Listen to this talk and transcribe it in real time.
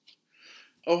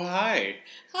Oh, hi.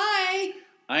 Hi.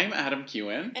 I'm Adam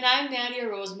Kewen. And I'm Nadia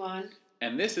Rosemond.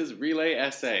 And this is Relay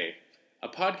SA, a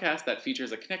podcast that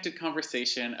features a connected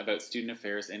conversation about student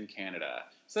affairs in Canada.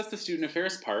 So that's the student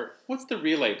affairs part. What's the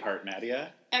relay part,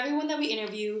 Nadia? Everyone that we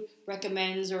interview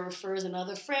recommends or refers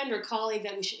another friend or colleague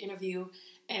that we should interview,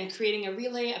 and creating a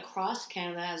relay across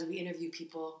Canada as we interview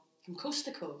people from coast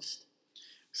to coast.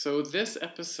 So this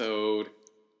episode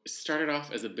started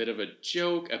off as a bit of a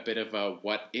joke, a bit of a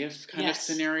what-if kind of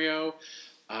scenario,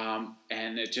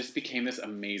 and it just became this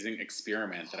amazing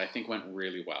experiment that I think went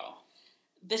really well.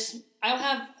 I don't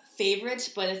have favorites,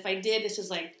 but if I did, this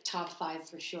is like top 5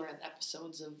 for sure of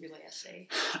episodes of Relay SA.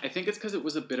 I think it's because it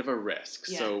was a bit of a risk.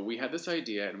 Yeah. So we had this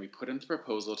idea and we put in the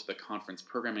proposal to the conference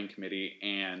programming committee,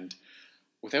 and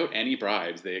without any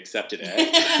bribes, they accepted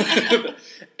it.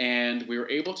 And we were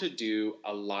able to do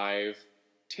a live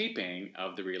taping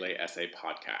of the Relay SA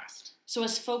podcast. So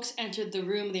as folks entered the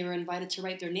room, they were invited to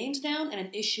write their names down and an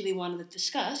issue they wanted to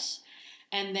discuss.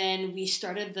 And then we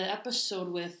started the episode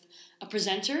with a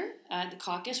presenter at the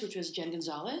caucus, which was Jen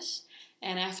Gonzalez.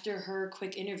 And after her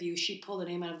quick interview, she pulled a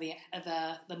name out of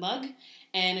the mug,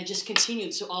 and it just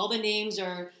continued. So all the names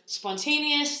are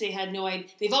spontaneous. They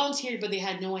volunteered, but they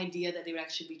had no idea that they would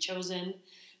actually be chosen.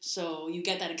 So you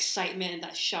get that excitement and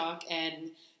that shock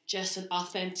and just an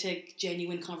authentic,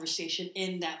 genuine conversation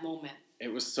in that moment.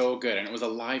 It was so good, and it was a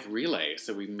live relay,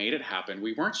 so we made it happen.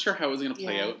 We weren't sure how it was going to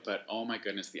play out, but oh my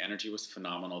goodness, the energy was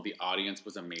phenomenal. The audience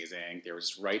was amazing. They were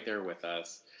just right there with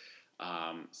us.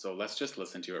 So let's just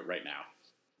listen to it right now.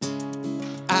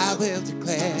 I will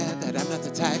declare that I'm not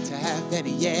the type to have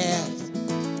any yes.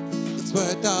 It's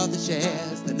worth all the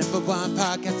shares. The number one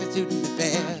podcast in student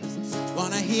affairs.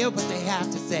 Wanna hear what they have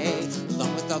to say,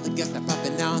 along with all the guests that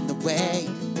popping on the way.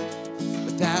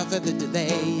 Without further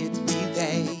delay, it's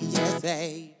Relay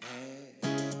SA.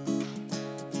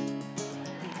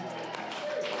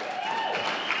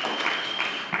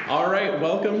 All right,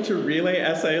 welcome to Relay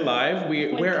SA Live.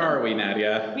 Where are we,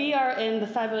 Nadia? We are in the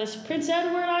fabulous Prince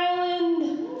Edward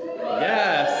Island.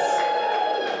 Yes.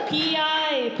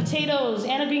 PEI, potatoes,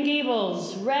 Anna Green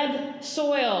Gables, red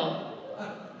soil,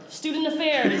 student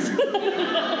affairs.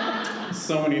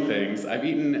 So many things. I've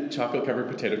eaten chocolate-covered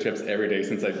potato chips every day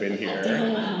since I've been here.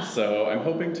 So I'm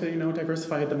hoping to,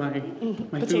 diversify my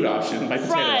food options, my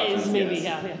potato options. Maybe,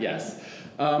 yes. Yes.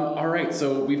 All right,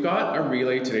 so we've got a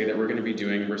relay today that we're going to be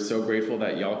doing. We're so grateful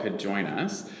that y'all could join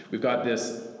us. We've got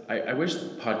this, I wish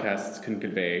podcasts can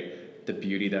convey the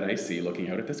beauty that I see looking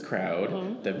out at this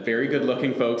crowd, the very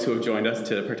good-looking folks who have joined us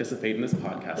to participate in this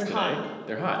podcast today. Hot.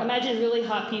 They're hot. Imagine really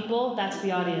hot people, that's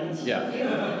the audience.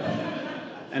 Yeah.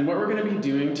 And what we're going to be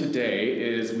doing today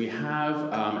is we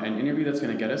have an interview that's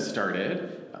going to get us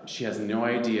started. She has no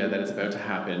idea that it's about to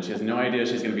happen. She has no idea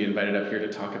she's going to be invited up here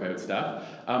to talk about stuff.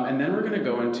 And then we're going to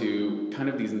go into kind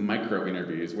of these micro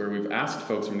interviews where we've asked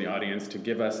folks from the audience to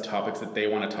give us topics that they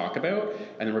want to talk about.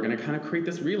 And then we're going to kind of create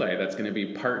this relay that's going to be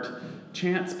part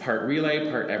chance, part relay,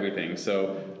 part everything.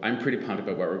 So I'm pretty pumped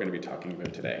about what we're going to be talking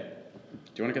about today.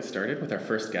 Do you want to get started with our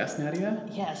first guest, Nadia?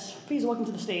 Yes, please welcome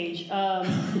to the stage.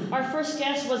 Our first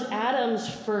guest was Adam's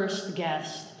first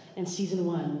guest in season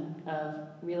 1 of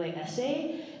Relay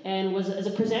SA, and was as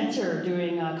a presenter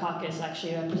during caucus.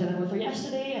 Actually, I presented with her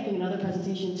yesterday. I think another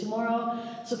presentation tomorrow.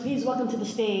 So please welcome to the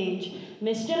stage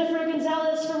Miss Jennifer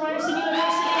Gonzalez from Ryerson University.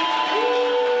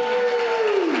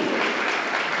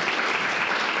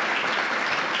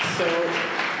 So,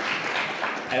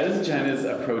 as Jen is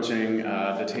approaching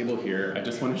the table here, I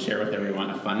just want to share with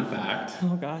everyone a fun fact.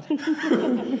 Oh, God.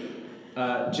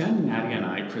 Jen, Nadia, and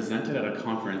I presented at a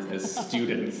conference as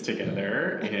students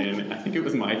together in, I think it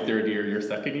was my third year, your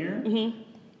second year? Mm-hmm.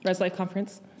 Res Life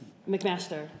Conference.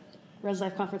 McMaster. Res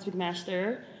Life Conference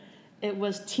McMaster. It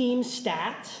was Team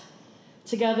STAT.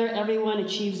 Together, everyone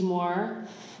achieves more.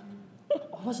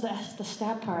 What was the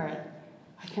STAT part?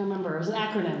 I can't remember. It was an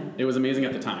acronym. It was amazing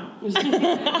at the time.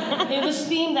 It was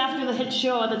themed after the hit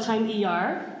show at the time,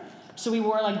 ER. So we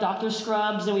wore like doctor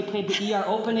scrubs and we played the ER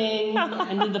opening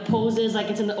and did the poses like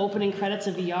it's in the opening credits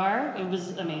of ER. It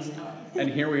was amazing. And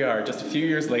here we are, just a few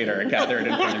years later, gathered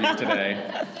in front of you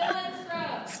today.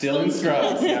 Still in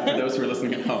scrubs. Yeah, for those who are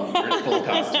listening at home, we're in full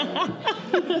costume.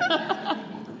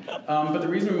 But the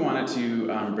reason we wanted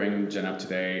to bring Jen up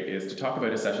today is to talk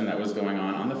about a session that was going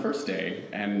on the first day.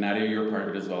 And Nadia, you were part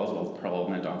of it as well as Pearl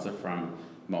Mendonca from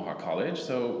Mohawk College.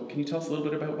 So can you tell us a little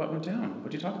bit about what went down?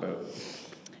 What did you talk about?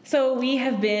 So we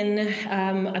have been,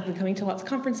 I've been coming to lots of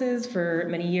conferences for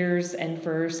many years, and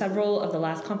for several of the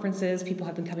last conferences, people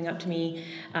have been coming up to me,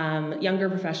 younger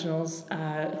professionals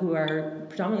who are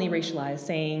predominantly racialized,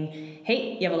 saying,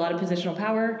 hey, you have a lot of positional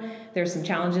power. There's some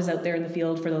challenges out there in the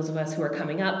field for those of us who are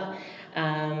coming up.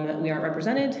 We aren't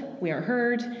represented, we aren't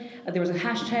heard. There was a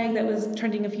hashtag that was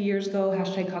trending a few years ago,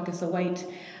 hashtag Caucus So White.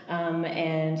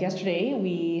 And yesterday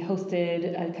we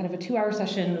hosted a kind of a 2-hour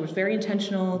session. It was very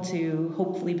intentional to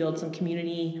hopefully build some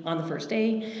community on the first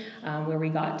day, where we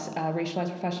got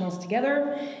racialized professionals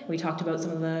together. We talked about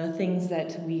some of the things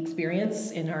that we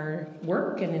experience in our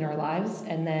work and in our lives.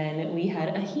 And then we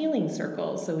had a healing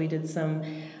circle. So we did some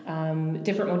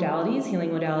different modalities, healing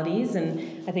modalities.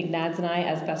 And I think Nads and I,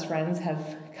 as best friends,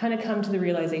 have kind of come to the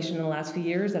realization in the last few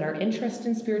years that our interest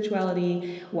in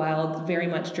spirituality, while very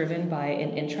much driven by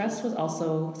an interest, was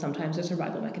also sometimes a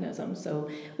survival mechanism. So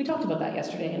we talked about that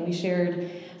yesterday, and we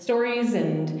shared stories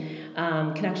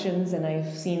and connections, and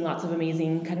I've seen lots of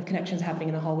amazing kind of connections happening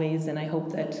in the hallways, and I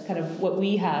hope that kind of what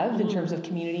we have in terms of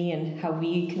community and how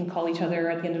we can call each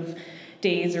other at the end of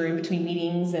days or in between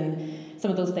meetings, and some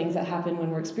of those things that happen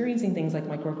when we're experiencing things like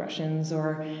microaggressions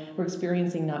or we're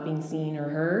experiencing not being seen or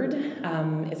heard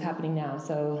is happening now.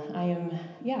 So I am,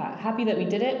 happy that we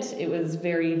did it. It was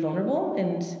very vulnerable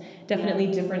and definitely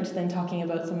different than talking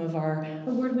about some of our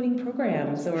award-winning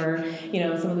programs or,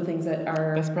 some of the things that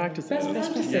are best practices.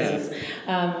 Yes.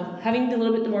 Having a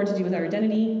little bit more to do with our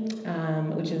identity,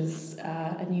 which is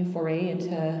a new foray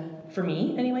into, for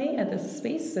me anyway, at this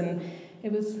space, and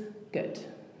it was good.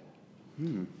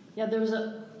 Yeah, there was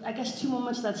I guess 2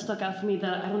 moments that stuck out for me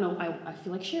that, I don't know, I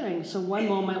feel like sharing. So one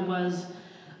moment was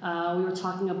we were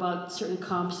talking about certain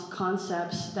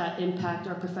concepts that impact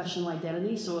our professional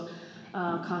identity. So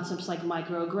concepts like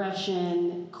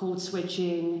microaggression, code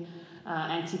switching,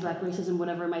 anti-Black racism,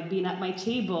 whatever it might be. And at my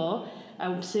table, I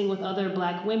was sitting with other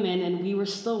Black women, and we were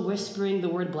still whispering the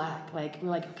word Black. Like, we're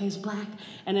like, okay, it's Black.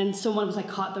 And then someone was like,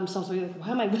 caught themselves, like, why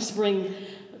am I whispering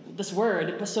this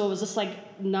word? But so it was just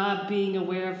like not being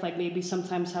aware of like maybe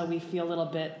sometimes how we feel a little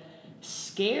bit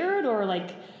scared, or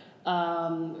like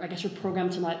I guess we're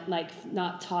programmed to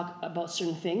not talk about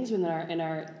certain things in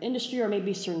our industry or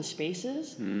maybe certain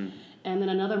spaces. And then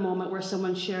another moment where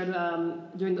someone shared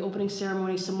during the opening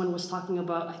ceremony, someone was talking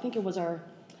about, I think it was the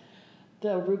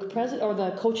RUC president or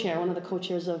the co-chair, one of the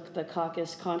co-chairs of the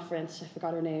caucus conference, I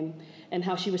forgot her name, and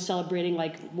how she was celebrating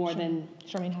like more than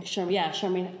Charmaine Hack.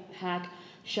 Charmaine Hack.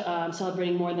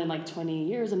 Celebrating more than like 20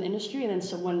 years in the industry, and then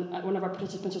so one of our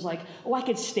participants was like, oh, I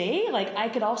could stay? Like, I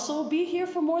could also be here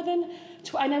for more than,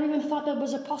 I never even thought that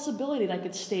was a possibility that I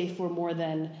could stay for more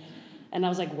than, and I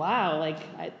was like, wow, like,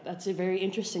 that's very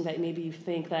interesting that maybe you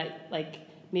think that, like,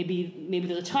 maybe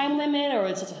there's a time limit, or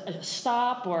it's a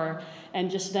stop,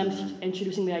 and just them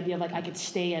introducing the idea of like, I could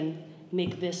stay and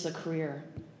make this a career.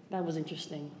 That was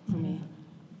interesting for me.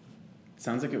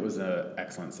 Sounds like it was an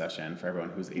excellent session for everyone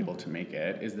who's able to make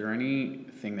it. Is there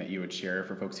anything that you would share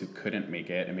for folks who couldn't make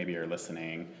it and maybe are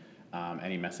listening?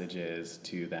 Any messages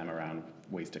to them around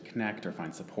ways to connect or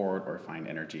find support or find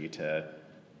energy to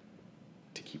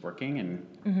keep working and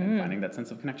finding that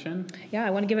sense of connection? Yeah, I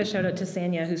want to give a shout out to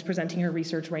Sanya, who's presenting her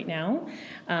research right now.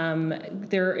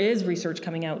 There is research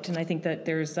coming out, and I think that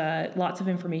there's lots of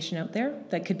information out there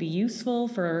that could be useful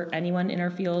for anyone in our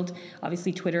field.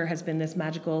 Obviously, Twitter has been this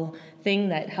magical thing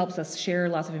that helps us share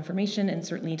lots of information, and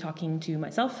certainly talking to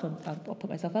myself, I'll put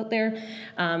myself out there.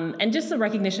 And just the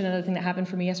recognition, another thing that happened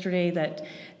for me yesterday, that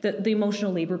the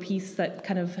emotional labor piece that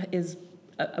kind of is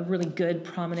a really good,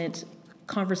 prominent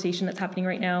conversation that's happening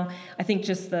right now. I think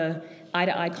just the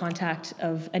eye-to-eye contact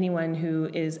of anyone who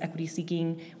is equity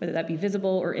seeking, whether that be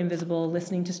visible or invisible,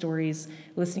 listening to stories,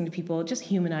 listening to people, just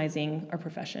humanizing our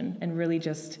profession, and really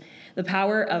just the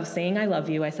power of saying I love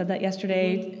you. I said that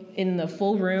yesterday in the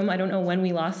full room. I don't know when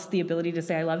we lost the ability to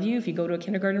say I love you. If you go to a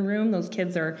kindergarten room, those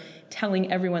kids are telling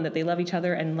everyone that they love each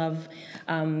other and love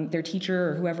their teacher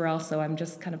or whoever else. So I'm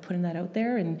just kind of putting that out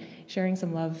there and sharing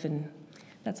some love, and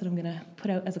that's what I'm going to put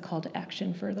out as a call to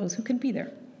action for those who can be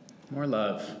there. More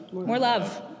love. More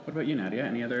love. What about you, Nadia?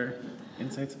 Any other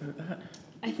insights about that?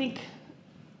 I think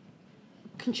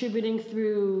contributing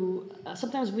through,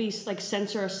 sometimes we like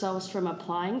censor ourselves from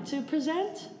applying to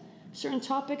present certain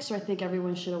topics, so I think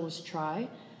everyone should always try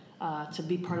to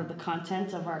be part of the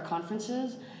content of our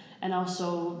conferences. And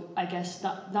also, I guess,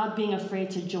 not being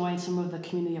afraid to join some of the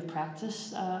community of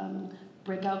practice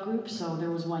breakout groups. So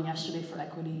there was one yesterday for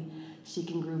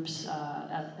equity-seeking groups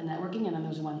at networking, and then there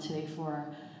was one today for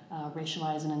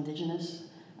racialized and indigenous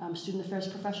student affairs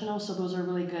professional. So those are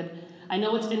really good. I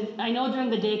know during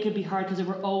the day it could be hard because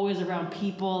we're always around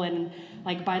people, and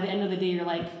like by the end of the day you're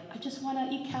like, I just want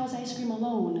to eat Cal's ice cream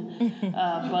alone.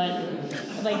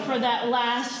 But like for that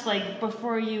last, like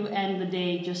before you end the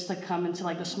day, just to come into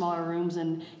like the smaller rooms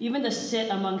and even to sit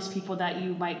amongst people that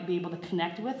you might be able to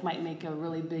connect with might make a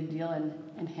really big deal and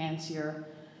enhance your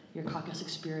caucus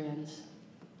experience.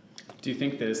 Do you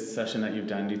think this session that you've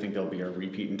done, do you think there'll be a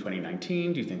repeat in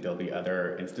 2019? Do you think there'll be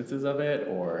other instances of it?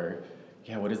 Or,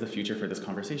 what is the future for this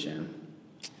conversation?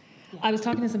 I was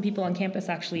talking to some people on campus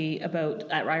actually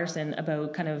at Ryerson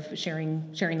about kind of sharing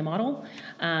the model,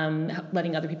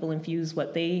 letting other people infuse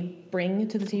what they bring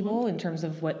to the table in terms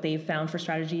of what they've found for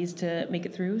strategies to make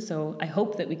it through. So I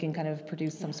hope that we can kind of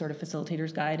produce some sort of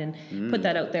facilitator's guide and put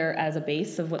that out there as a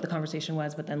base of what the conversation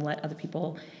was, but then let other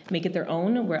people make it their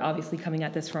own. We're obviously coming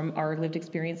at this from our lived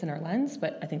experience and our lens,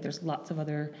 but I think there's lots of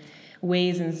other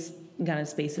ways and kind of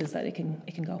spaces that it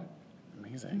can go.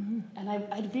 Amazing. And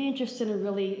I'd be interested in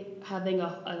really having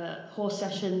a whole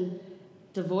session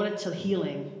devoted to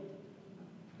healing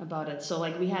about it. So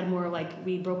like we had more like,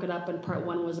 we broke it up, and part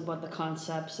 1 was about the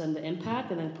concepts and the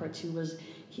impact, and then part 2 was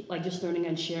like just learning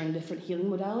and sharing different healing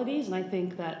modalities. And I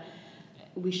think that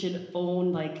we should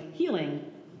own like healing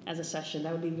as a session.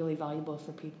 That would be really valuable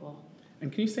for people.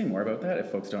 And can you say more about that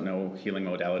if folks don't know healing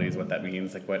modalities, what that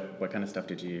means? Like what kind of stuff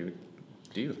did you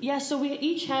do? Yeah, so we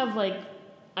each have like,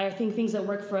 I think things that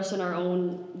work for us in our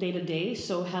own day-to-day.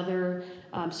 So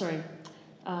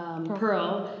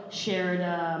Pearl shared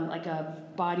like a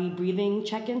body breathing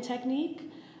check-in technique.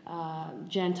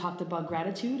 Jen talked about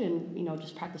gratitude and,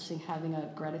 just practicing having a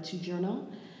gratitude journal.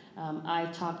 I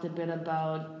talked a bit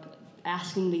about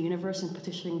asking the universe and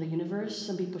petitioning the universe.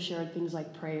 Some people shared things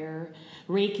like prayer.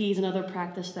 Reiki is another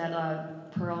practice that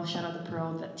shout out to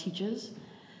Pearl, that teaches.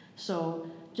 So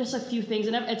just a few things,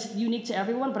 and it's unique to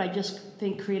everyone, but I just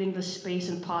think creating the space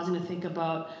and pausing to think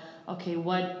about, okay,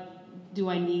 what do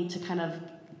I need to kind of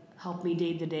help me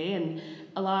day to day? And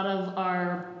a lot of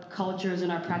our cultures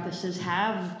and our practices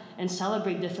have and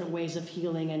celebrate different ways of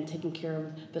healing and taking care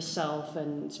of the self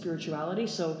and spirituality.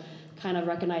 So kind of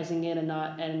recognizing it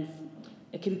and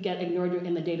it could get ignored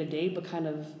in the day to day, but kind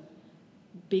of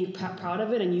being proud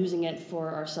of it and using it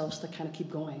for ourselves to kind of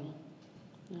keep going.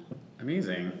 Yeah.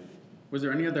 Amazing. Was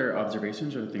there any other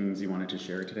observations or things you wanted to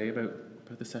share today about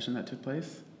the session that took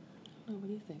place? Oh, what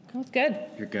do you think? That was good.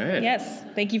 You're good. Yes.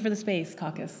 Thank you for the space,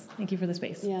 caucus. Thank you for the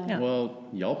space. Yeah. Well,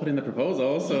 y'all put in the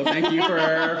proposal, so thank you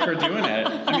for doing it.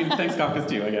 I mean, thanks caucus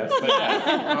too, I guess. But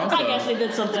yeah, also, I guess they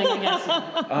did something, I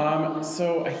guess.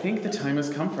 So I think the time has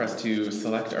come for us to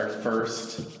select our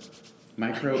first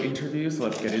micro interview, so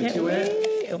let's get into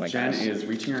it. Oh my Jen gosh. is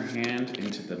reaching her hand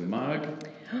into the mug.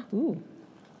 Ooh.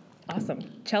 Awesome.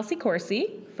 Chelsea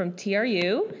Corsi from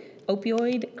TRU,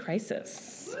 Opioid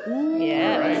Crisis. Yes.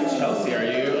 All right, Chelsea, are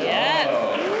you? Yes.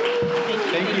 Oh.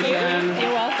 Thank you, Jen.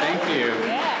 You're welcome. Thank you.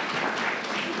 Yeah.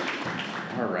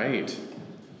 All right.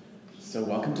 So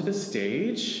welcome to the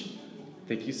stage.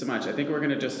 Thank you so much. I think we're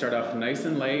going to just start off nice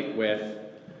and light with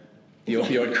the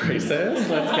opioid crisis.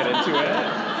 Let's get into it.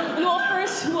 Well,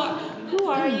 first, who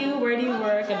are you? Where do you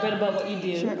work? A bit about what you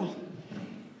do. Sure.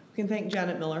 We can thank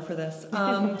Janet Miller for this.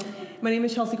 My name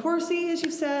is Chelsea Corsi, as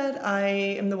you said. I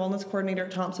am the wellness coordinator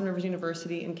at Thompson Rivers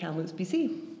University in Kamloops, BC.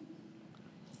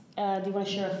 Do you want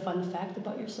to share a fun fact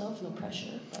about yourself? No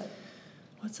pressure, but...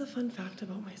 What's a fun fact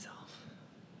about myself?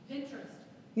 Pinterest.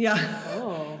 Yeah.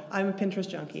 Oh. I'm a Pinterest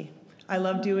junkie. I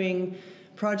love doing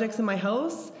projects in my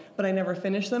house, but I never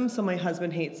finish them, so my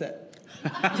husband hates it.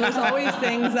 There's always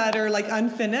things that are like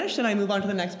unfinished, and I move on to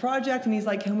the next project, and he's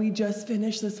like, can we just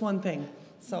finish this one thing?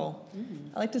 So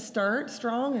I like to start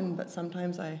strong, but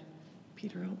sometimes I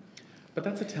peter out. But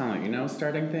that's a talent,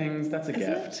 starting things, that's a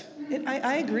gift.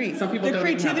 I agree. Some people the don't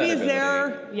even have creativity that is there.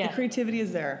 ability. Yeah. The creativity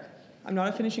is there. I'm not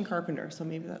a finishing carpenter, so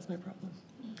maybe that's my problem.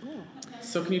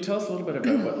 So can you tell us a little bit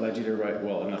about what led you to write,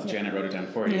 well, unless Janet wrote it down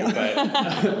for you,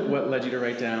 but what led you to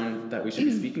write down that we should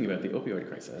be speaking about the opioid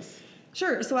crisis?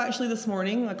 Sure. So actually this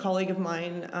morning, a colleague of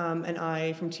mine and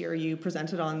I from TRU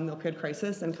presented on the opioid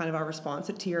crisis and kind of our response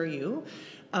at TRU.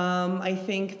 I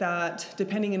think that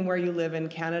depending on where you live in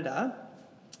Canada,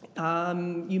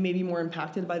 you may be more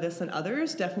impacted by this than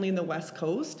others. Definitely in the West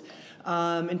Coast.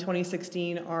 In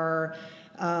 2016, it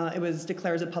was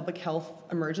declared as a public health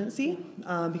emergency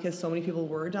because so many people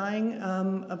were dying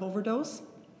of overdose.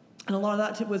 And a lot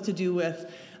of that was to do with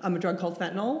a drug called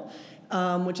fentanyl,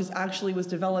 which was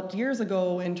developed years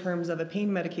ago in terms of a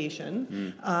pain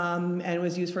medication, and it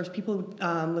was used for people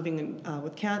living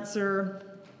with cancer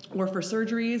or for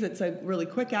surgeries. It's a really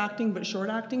quick-acting but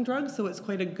short-acting drug, so it's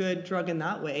quite a good drug in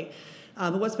that way.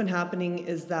 But what's been happening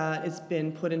is that it's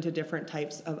been put into different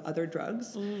types of other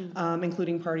drugs,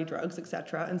 including party drugs,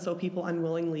 etc. And so people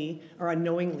unwillingly or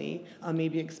unknowingly may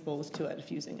be exposed to it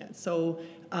if using it. So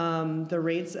the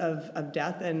rates of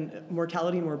death and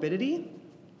mortality and morbidity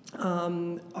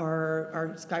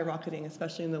are skyrocketing,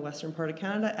 especially in the western part of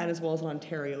Canada, and as well as in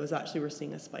Ontario, is actually we're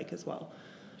seeing a spike as well.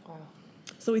 Wow.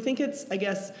 So we think it's, I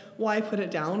guess, why I put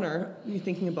it down, or you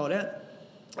thinking about it,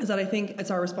 is that I think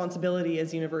it's our responsibility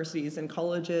as universities and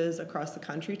colleges across the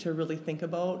country to really think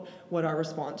about what our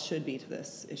response should be to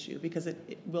this issue, because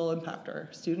it will impact our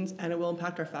students and it will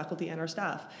impact our faculty and our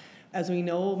staff. As we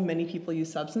know, many people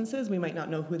use substances. We might not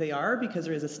know who they are because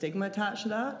there is a stigma attached to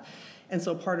that. And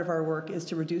so part of our work is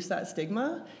to reduce that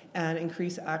stigma and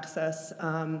increase access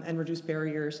and reduce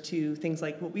barriers to things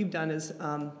like what we've done is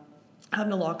have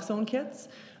naloxone kits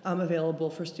available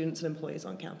for students and employees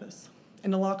on campus.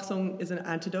 And naloxone is an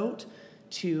antidote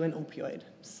to an opioid.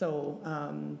 So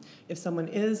if someone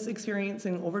is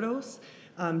experiencing overdose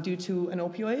due to an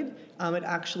opioid, it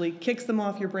actually kicks them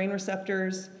off your brain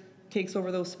receptors, takes over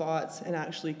those spots, and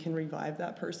actually can revive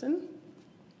that person.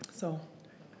 So.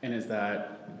 And is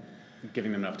that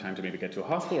giving them enough time to maybe get to a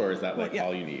hospital, or is that like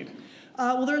all you need?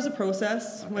 Well, there is a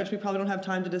process, which we probably don't have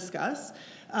time to discuss.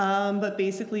 But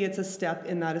basically, it's a step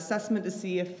in that assessment to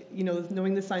see if,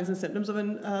 knowing the signs and symptoms of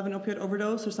an opioid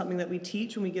overdose or something that we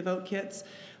teach when we give out kits.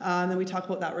 And then we talk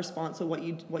about that response, so what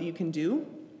you can do.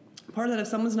 Part of that, if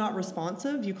someone's not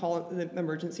responsive, you call it the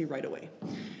emergency right away.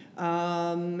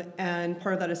 And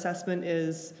part of that assessment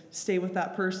is stay with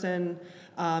that person.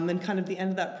 And kind of the end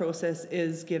of that process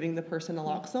is giving the person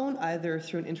naloxone, either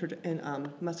through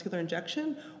an muscular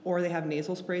injection, or they have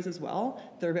nasal sprays as well.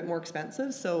 They're a bit more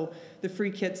expensive. So the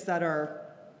free kits that our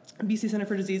BC Centre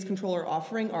for Disease Control are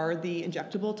offering are the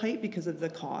injectable type because of the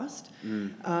cost.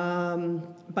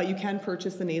 But you can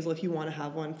purchase the nasal if you want to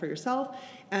have one for yourself.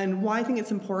 And why I think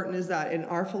it's important is that in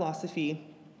our philosophy,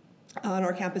 on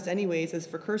our campus anyways, is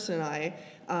for Kirsten and I,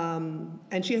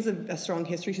 and she has a strong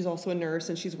history. She's also a nurse,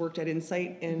 and she's worked at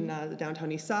Insight in the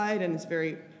downtown east side, and is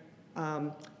very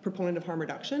proponent of harm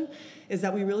reduction, is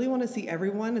that we really want to see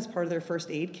everyone as part of their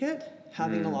first aid kit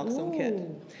having a naloxone kit.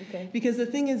 Okay. Because the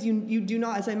thing is, you do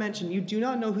not, as I mentioned, you do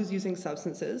not know who's using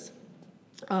substances.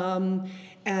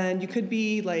 And you could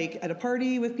be like at a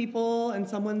party with people and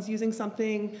someone's using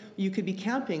something. You could be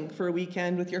camping for a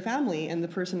weekend with your family and the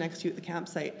person next to you at the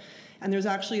campsite. And there's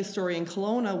actually a story in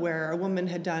Kelowna where a woman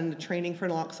had done training for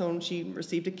naloxone. She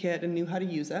received a kit and knew how to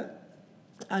use it,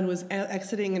 and was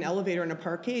exiting an elevator in a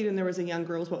parkade, and there was a young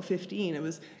girl, who was about 15. It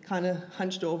was kind of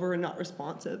hunched over and not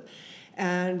responsive.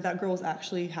 And that girl was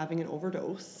actually having an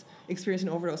overdose, experiencing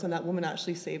an overdose, and that woman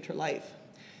actually saved her life.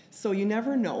 So you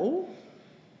never know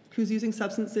who's using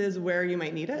substances, where you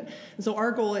might need it. And so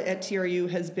our goal at TRU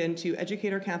has been to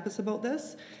educate our campus about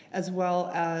this, as well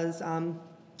as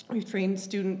we've trained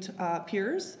student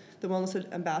peers, the wellness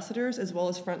ambassadors, as well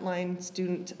as frontline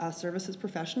student services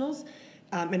professionals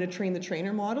in a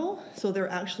train-the-trainer model. So they're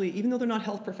actually, even though they're not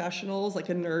health professionals, like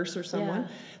a nurse or someone,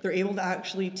 they're able to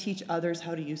actually teach others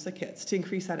how to use the kits to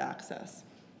increase that access.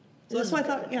 So that's why I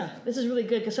thought, This is really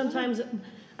good, because sometimes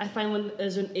I find when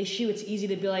there's an issue, it's easy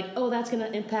to be like, oh, that's going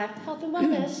to impact health and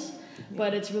wellness.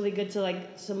 But it's really good to,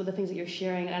 like, some of the things that you're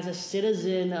sharing as a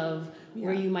citizen of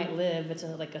where you might live. It's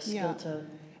a skill to...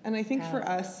 And I think for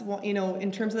us,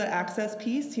 in terms of the access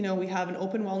piece, we have an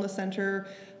open wellness center.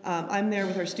 I'm there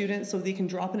with our students, so they can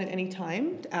drop in at any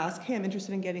time to ask, hey, I'm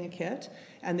interested in getting a kit.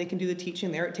 And they can do the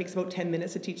teaching there. It takes about 10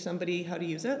 minutes to teach somebody how to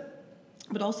use it.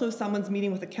 But also if someone's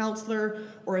meeting with a counselor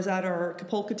or is at our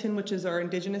Kapolkatin, which is our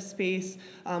Indigenous space,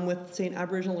 with, say, an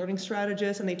Aboriginal learning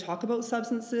strategist, and they talk about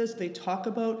substances, they talk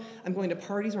about, I'm going to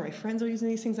parties where my friends are using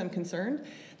these things, I'm concerned.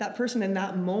 That person in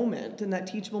that moment, in that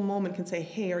teachable moment, can say,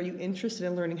 hey, are you interested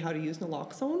in learning how to use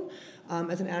naloxone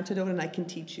as an antidote, and I can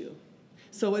teach you.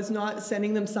 So it's not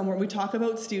sending them somewhere. We talk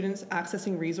about students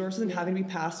accessing resources and having to be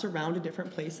passed around to different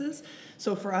places.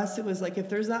 So for us, it was like, if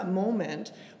there's that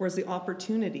moment where it's the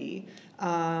opportunity,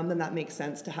 then that makes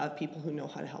sense to have people who know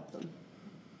how to help them.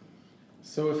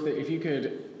 So if you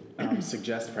could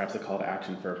suggest perhaps a call to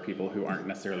action for people who aren't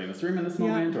necessarily in this room in this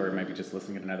moment, or maybe just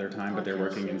listening at another time, but they're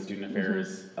working in student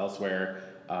affairs elsewhere,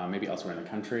 maybe elsewhere in the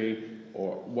country,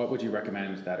 or what would you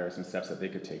recommend that are some steps that they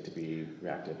could take to be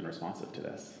reactive and responsive to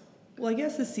this? Well, I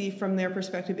guess to see from their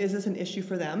perspective, is this an issue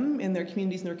for them in their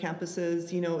communities and their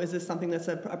campuses? Is this something that's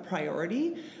a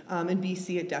priority? In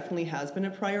BC, it definitely has been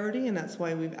a priority, and that's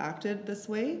why we've acted this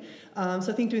way. So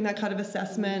I think doing that kind of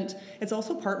assessment, it's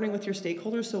also partnering with your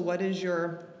stakeholders. So what is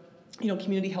your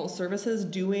community health services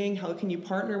doing? How can you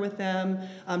partner with them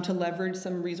to leverage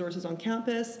some resources on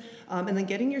campus? And then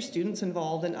getting your students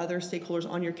involved and other stakeholders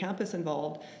on your campus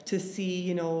involved to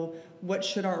see, what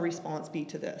should our response be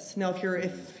to this? Now,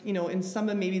 if in some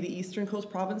of maybe the Eastern Coast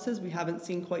provinces, we haven't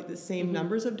seen quite the same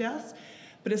numbers of deaths,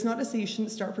 but it's not to say you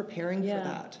shouldn't start preparing for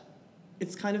that.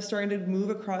 It's kind of starting to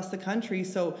move across the country.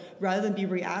 So rather than be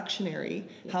reactionary,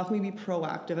 how can we be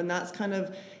proactive? And that's kind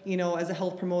of, as a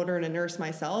health promoter and a nurse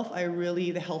myself,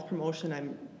 the health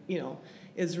promotion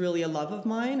is really a love of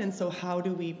mine. And so how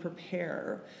do we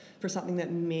prepare for something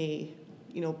that may,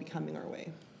 be coming our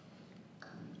way?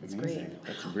 That's great.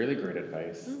 That's really great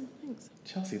advice. Oh, thanks.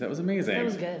 Chelsea, that was amazing. That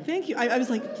was good. Thank you. I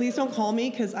was like, please don't call me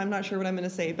because I'm not sure what I'm going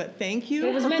to say, but thank you.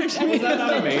 It was meant. Was that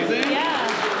not amazing? Yeah.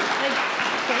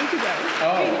 Thank you, guys.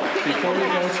 Oh, before we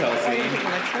go, Chelsea.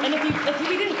 And if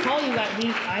we didn't call you,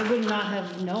 I would not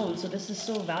have known. So this is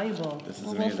so valuable. This is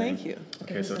Well, amazing. thank you.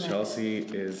 Okay, so Chelsea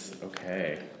is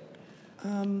okay.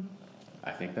 I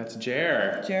think that's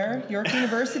Jer. Jer, York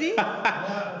University. All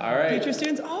right. Future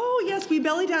students. Oh, yes, we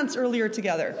belly danced earlier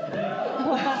together.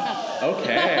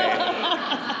 Okay.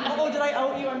 Oh, did I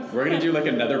out you? I'm sorry. We're going to do like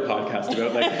another podcast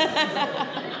about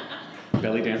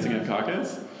belly dancing at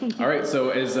caucus. All right, so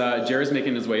as Jer is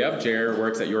making his way up, Jer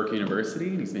works at York University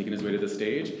and he's making his way to the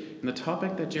stage. And the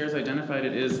topic that Jer's identified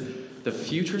is the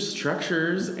future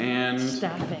structures and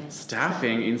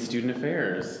staffing in student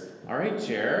affairs. All right,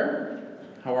 Jer,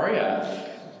 how are you?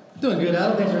 Doing good,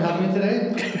 Adam. Thanks for having me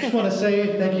today. Just want to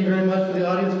say thank you very much for the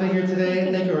audience being here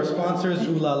today. Thank you to our sponsors,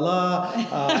 Ooh La La,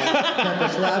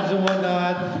 Campus Labs and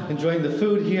whatnot. Enjoying the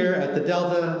food here at the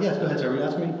Delta. Yes, go ahead, sir. Were you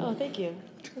asking me? Oh, thank you.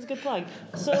 That's a good plug.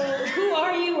 So, who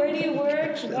are you? Where do you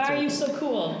work? Why are you so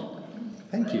cool?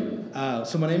 Thank you.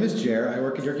 So my name is Jer. I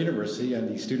work at York University.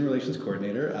 I'm the Student Relations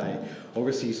Coordinator. I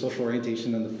oversee social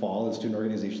orientation in the fall and student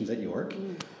organizations at York.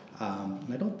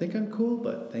 And I don't think I'm cool,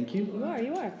 but thank you.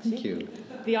 You are. Thank you.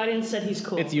 The audience said he's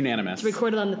cool. It's unanimous. It's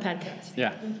recorded on the podcast.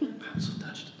 Yeah. I'm so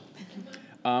touched.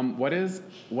 What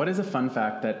is a fun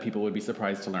fact that people would be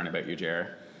surprised to learn about you,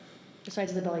 Jer?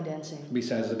 Besides the belly dancing.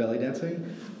 Besides the belly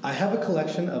dancing, I have a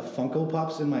collection of Funko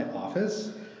Pops in my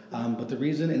office. But the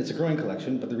reason, and it's a growing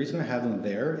collection, but the reason I have them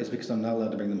there is because I'm not allowed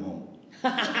to bring them home.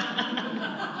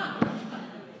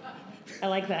 I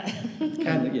like that.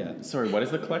 Kind of, yeah. Sorry, what is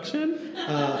the collection?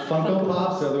 Funko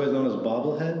Pops, otherwise known as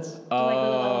bobbleheads.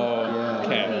 Oh, Yeah.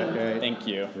 okay. Right. Thank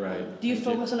you. Right. Do you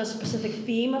focus on a specific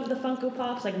theme of the Funko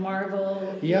Pops, like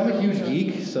Marvel? Yeah, I'm a huge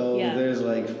geek, so Yeah. there's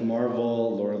like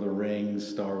Marvel, Lord of the Rings,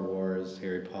 Star Wars,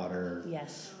 Harry Potter,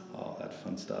 Yes. all that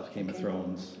fun stuff, Game of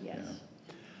Thrones. Yes. Yeah.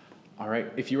 All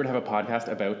right, if you were to have a podcast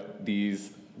about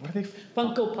these, what are they?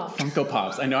 Funko Pops. Funko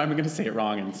Pops. I know I'm going to say it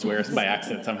wrong and swear by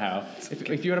accident somehow.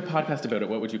 If you had a podcast about it,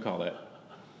 what would you call it?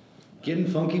 Getting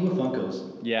funky with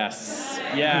Funkos. Yes.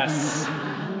 Yes.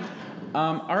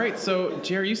 All right, so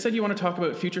Jerry, you said you want to talk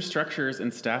about future structures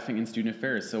and staffing in student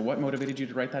affairs. So what motivated you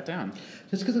to write that down?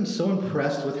 Just because I'm so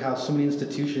impressed with how so many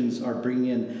institutions are bringing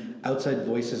in outside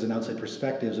voices and outside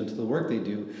perspectives into the work they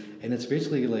do, and it's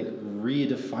basically like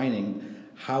redefining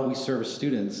how we service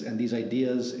students, and these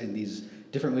ideas and these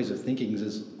different ways of thinking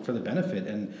is for the benefit,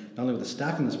 and not only with the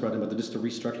staffing that's brought in, but just the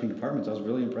restructuring departments. I was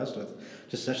really impressed with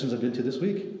just sessions I've been to this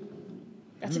week.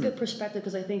 That's a good perspective,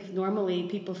 because I think normally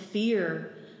people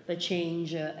fear the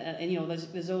change, and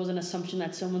there's always an assumption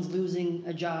that someone's losing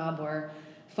a job or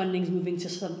funding's moving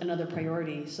to another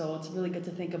priority. So it's really good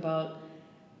to think about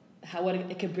how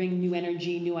it could bring new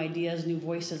energy, new ideas, new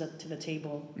voices to the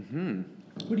table. Mm-hmm.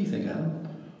 What do you think, Adam?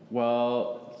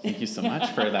 Well, thank you so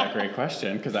much for that great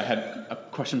question, because I had a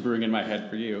question brewing in my head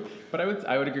for you. But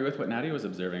I would agree with what Nadia was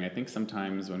observing. I think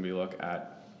sometimes when we look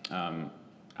at,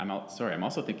 I'm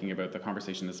also thinking about the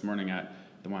conversation this morning at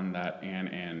the one that Anne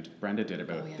and Brenda did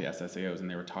about the SSAOs, and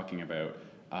they were talking about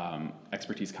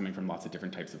expertise coming from lots of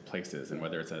different types of places, and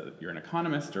whether it's you're an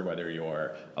economist or whether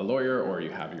you're a lawyer or you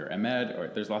have your MEd,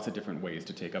 or there's lots of different ways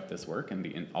to take up this work,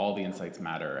 and all the insights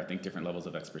matter. I think different levels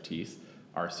of expertise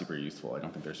are super useful. I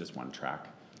don't think there's just one track.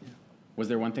 Yeah. Was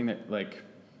there one thing that,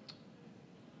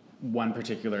 one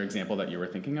particular example that you were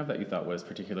thinking of that you thought was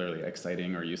particularly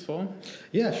exciting or useful?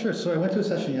 Yeah, sure. So I went to a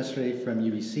session yesterday from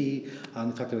UBC. They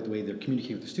talked about the way they're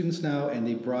communicating with the students now, and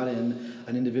they brought in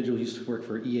an individual who used to work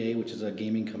for EA, which is a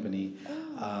gaming company.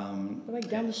 We're like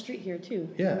down the street here too.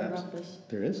 Yeah, in our office.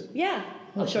 there is? Yeah,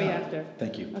 I'll show you wow. after.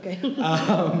 Thank you. Okay.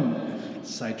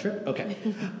 Side trip? Okay.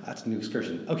 That's a new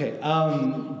excursion. Okay.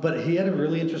 But he had a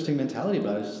really interesting mentality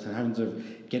about it, just in terms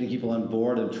of getting people on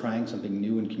board and trying something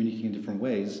new and communicating in different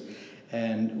ways.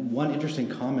 And one interesting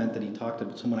comment that he talked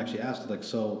about, someone actually asked, like,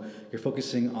 so you're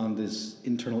focusing on this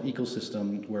internal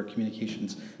ecosystem where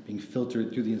communication's being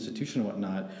filtered through the institution and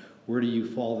whatnot. Where do you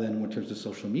fall then in terms of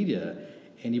social media?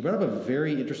 And he brought up a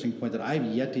very interesting point that I've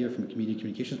yet to hear from a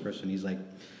communications person. He's like,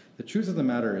 the truth of the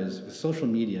matter is, with social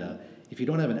media, if you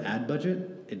don't have an ad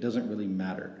budget, it doesn't really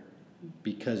matter,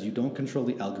 because you don't control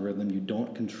the algorithm, you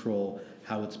don't control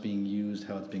how it's being used,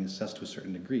 how it's being assessed to a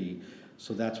certain degree.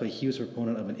 So that's why he was a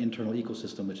proponent of an internal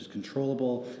ecosystem, which is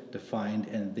controllable, defined,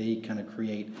 and they kind of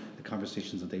create the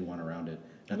conversations that they want around it.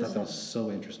 And I thought that was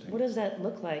so interesting. What does that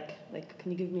look like? Like,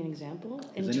 can you give me an example?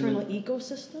 Is Internal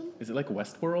ecosystem? Is it like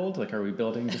Westworld? Like, are we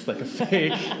building just like a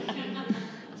fake?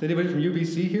 Is anybody from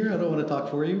UBC here? I don't want to talk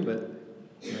for you, but...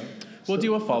 You know. We'll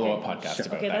do a follow-up podcast Sure.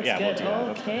 about Okay, that. that's good. We'll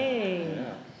do that. Okay.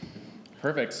 Yeah.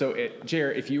 Perfect. So,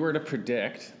 Jer, if you were to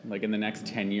predict, like in the next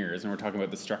 10 years, and we're talking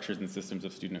about the structures and systems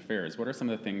of student affairs, what are some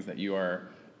of the things that you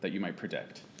might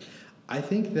predict? I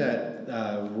think that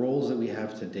roles that we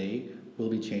have today will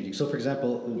be changing. So, for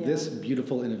example, this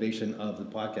beautiful innovation of the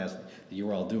podcast that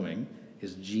you're all doing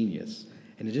is genius.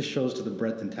 And it just shows to the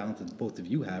breadth and talent that both of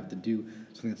you have to do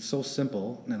something that's so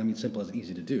simple, and I mean simple as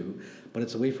easy to do, but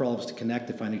it's a way for all of us to connect,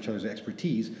 to find each other's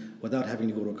expertise without having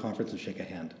to go to a conference and shake a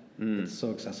hand. It's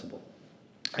so accessible.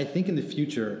 I think in the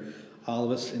future, all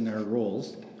of us in our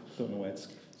roles, don't know why it's,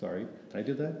 sorry, did I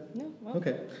do that? No, well,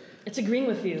 Okay. it's agreeing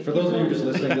with you. For those of you just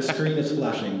listening, the screen is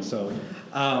flashing. So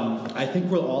I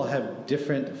think we'll all have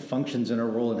different functions in our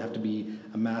role and have to be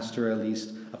a master, at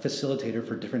least a facilitator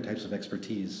for different types of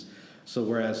expertise. So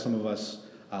whereas some of us,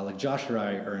 like Josh or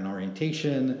I, are in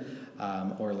orientation,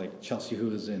 or like Chelsea,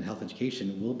 who is in health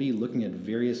education, we'll be looking at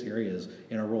various areas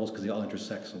in our roles because they all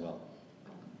intersect so well.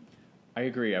 I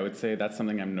agree. I would say that's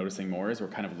something I'm noticing more is we're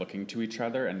kind of looking to each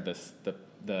other, and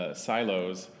the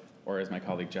silos, or as my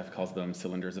colleague Jeff calls them,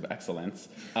 cylinders of excellence,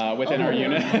 within our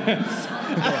units. Hashtag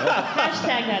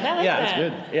that. I like Yeah, that. it's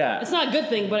good. Yeah. It's not a good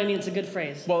thing, but I mean, it's a good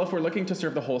phrase. Well, if we're looking to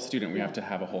serve the whole student, we have to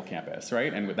have a whole campus,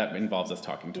 right? And that involves us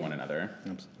talking to one another.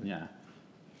 Absolutely. Yeah.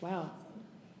 Wow.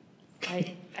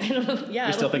 I don't know. Yeah.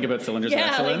 You're still thinking about cylinders of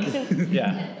excellence? Like,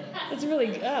 Yeah. it's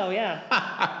really,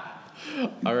 yeah.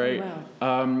 All right.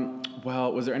 Wow.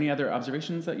 Well, was there any other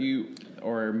observations that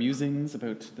or musings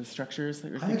about the structures that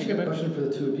you're I thinking actually have a about? question for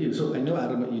the two of you. So I know,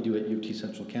 Adam, what you do at U of T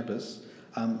Central Campus.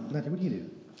 Nadia, what do you do?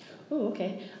 Oh,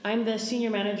 okay. I'm the Senior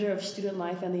Manager of Student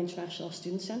Life and the International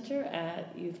Student Center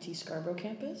at U of T Scarborough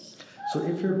campus. So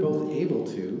if you're both able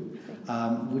to,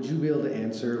 would you be able to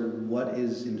answer what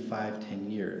is in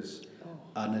 5-10 years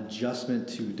an adjustment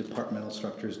to departmental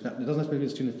structures? Now, it doesn't have to be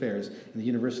student affairs, in the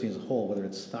university as a whole, whether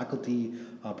it's faculty,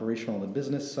 operational on the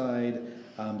business side,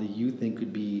 that you think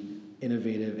could be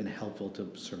innovative and helpful to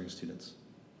serving students?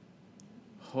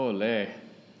 Ole.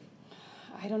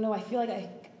 I don't know. I feel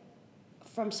like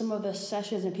from some of the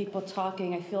sessions and people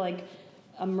talking, I feel like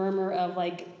a murmur of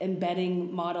like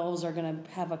embedding models are gonna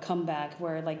have a comeback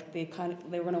where like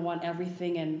they're gonna want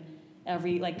everything and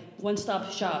every like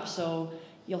one-stop shop. So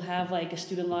you'll have like a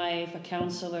student life, a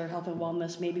counselor, health and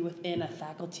wellness, maybe within a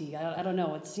faculty. I don't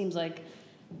know. It seems like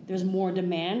there's more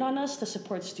demand on us to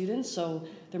support students, so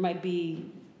there might be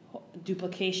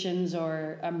duplications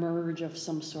or a merge of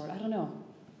some sort. I don't know.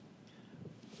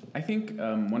 I think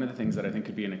one of the things that I think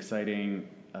could be an exciting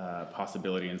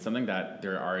possibility, and something that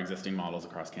there are existing models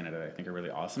across Canada that I think are really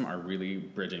awesome, are really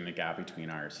bridging the gap between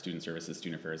our student services,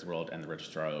 student affairs world and the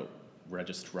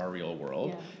registrarial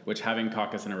world, which having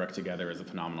Caucus and ARUC together is a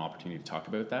phenomenal opportunity to talk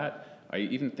about that. I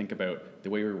even think about the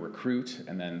way we recruit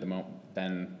and then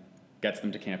then gets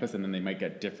them to campus, and then they might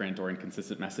get different or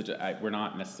inconsistent message. We're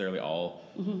not necessarily all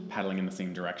paddling in the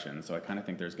same direction, so I kind of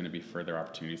think there's going to be further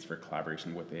opportunities for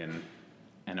collaboration within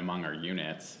and among our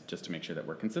units, just to make sure that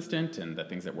we're consistent and the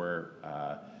things that we're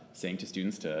saying to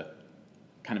students to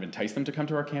kind of entice them to come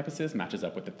to our campuses matches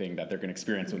up with the thing that they're going to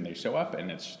experience when they show up, and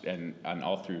it's and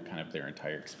all through kind of their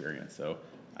entire experience. So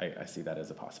I see that as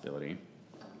a possibility.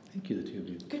 Thank you, the two of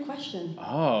you. Good question. Oh,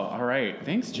 all right.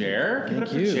 Thanks, Jer. Give it up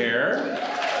for Jer.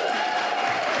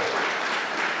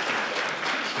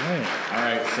 All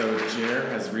right, so Jer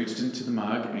has reached into the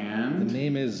mug and... The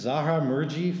name is Zahra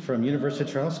Murji from University of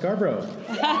Toronto, Scarborough.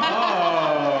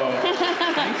 Oh!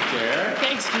 Thanks, Jer.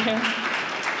 Thanks, Jer.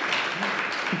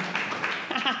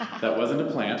 That wasn't a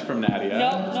plant from Nadia.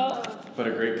 No. But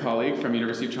a great colleague from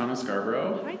University of Toronto,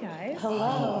 Scarborough. Hi, guys.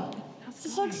 Hello. This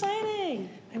is so exciting.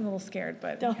 I'm a little scared,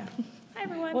 but Don't. yeah. Hi,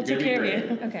 everyone. We'll take care of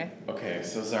you. Okay. Okay,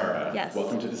 so Zara, Yes.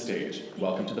 welcome to the stage.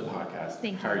 Welcome to the podcast.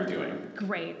 Thank How are you doing?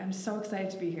 Great. I'm so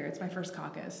excited to be here. It's my first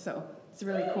caucus, so it's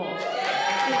really cool. So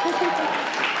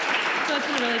it's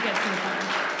been really good so far.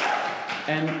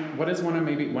 And what is one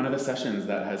of the sessions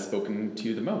that has spoken to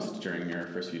you the most during your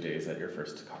first few days at your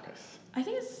first caucus? I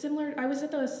think it's similar. I was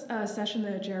at the session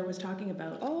that Jared was talking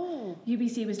about. Oh.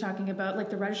 UBC was talking about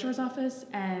like the registrar's office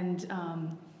and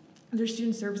their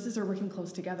student services are working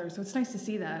close together. So it's nice to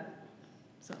see that.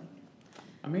 So.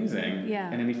 Amazing. Yeah.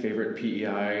 And any favorite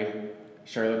PEI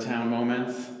Charlottetown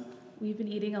moments? We've been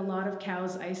eating a lot of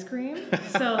Cow's ice cream,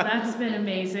 so that's been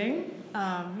amazing.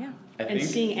 Yeah. And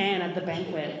seeing Anne at the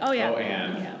banquet. Oh yeah. Oh,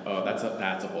 Anne. Yeah. Oh, that's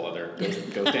a whole other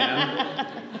ghost Anne.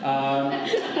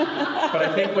 But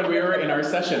I think when we were in our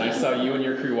session, I saw you and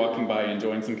your crew walking by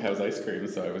enjoying some Cow's ice cream,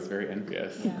 so I was very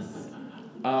envious. Yes.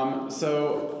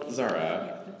 So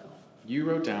Zara, you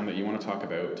wrote down that you want to talk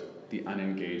about the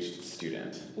unengaged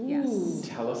student. Yes.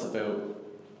 Tell us about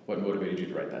what motivated you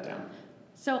to write that down.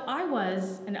 So I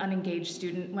was an unengaged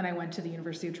student when I went to the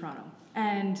University of Toronto.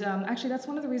 And actually that's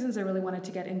one of the reasons I really wanted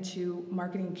to get into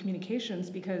marketing and communications,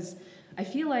 because I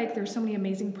feel like there's so many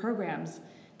amazing programs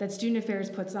that Student Affairs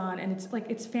puts on, and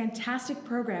it's fantastic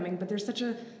programming, but there's such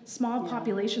a small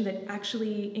population that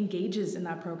actually engages in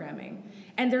that programming.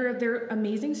 And they're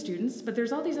amazing students, but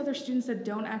there's all these other students that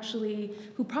don't actually,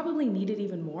 who probably need it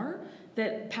even more,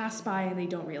 that pass by and they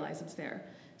don't realize it's there.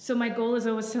 So my goal is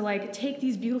always to like take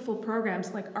these beautiful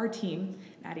programs, like our team.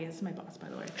 Nadia is my boss, by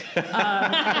the way.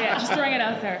 Yeah, just throwing it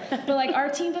out there. But like our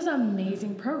team does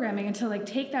amazing programming, and to like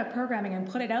take that programming and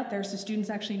put it out there so students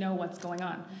actually know what's going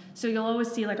on. So you'll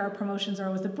always see like our promotions are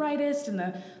always the brightest and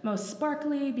the most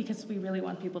sparkly, because we really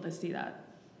want people to see that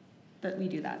we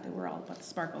do that we're all about the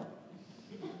sparkle.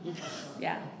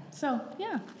 Yeah. So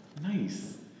yeah.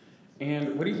 Nice.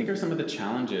 And what do you think are some of the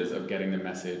challenges of getting the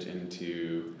message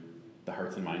into the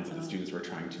hearts and minds of the students we're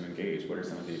trying to engage? What are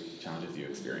some of the challenges you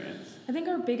experience? I think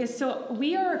so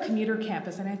we are a commuter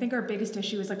campus, and I think our biggest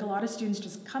issue is like a lot of students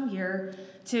just come here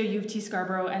to U of T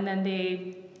Scarborough, and then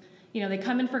they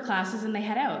come in for classes and they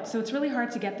head out. So it's really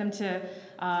hard to get them to,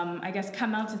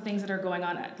 come out to things that are going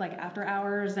on at, like after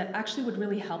hours that actually would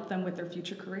really help them with their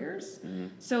future careers. Mm-hmm.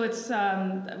 So it's,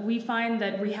 we find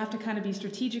that we have to kind of be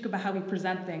strategic about how we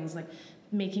present things, like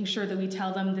making sure that we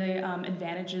tell them the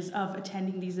advantages of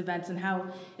attending these events and how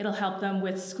it'll help them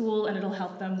with school and it'll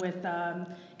help them with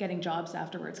getting jobs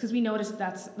afterwards. Because we noticed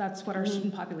that's what our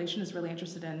student population is really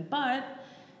interested in. But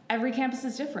every campus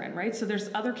is different, right? So there's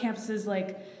other campuses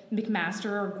like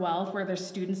McMaster or Guelph where there's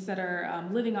students that are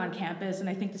living on campus, and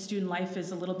I think the student life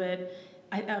is a little bit,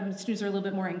 students are a little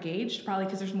bit more engaged, probably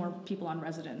because there's more people on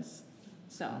residence.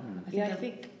 So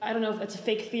I don't know if it's a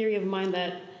fake theory of mine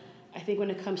that I think when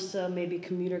it comes to maybe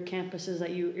commuter campuses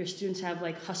that your students have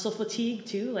like hustle fatigue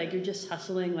too, like you're just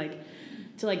hustling like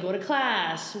to like go to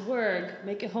class, work,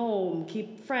 make it home,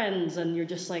 keep friends, and you're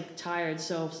just like tired.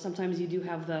 So sometimes you do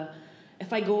have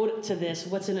if I go to this,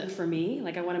 what's in it for me?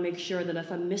 Like I want to make sure that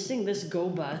if I'm missing this go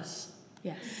bus,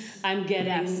 yes, I'm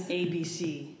getting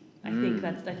ABC. I think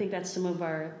that's some of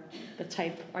the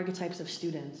archetypes of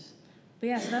students. But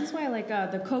yeah, so that's why like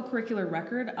the co-curricular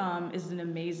record is an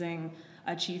amazing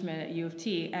achievement at U of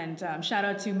T, and shout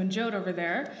out to Manjot over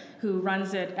there who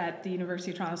runs it at the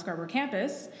University of Toronto Scarborough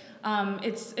campus.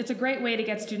 It's a great way to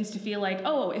get students to feel like,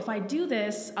 oh, if I do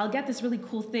this, I'll get this really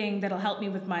cool thing that'll help me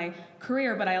with my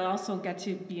career, but I'll also get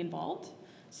to be involved.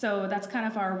 So that's kind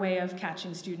of our way of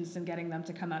catching students and getting them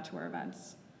to come out to our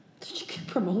events. Such a good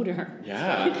promoter.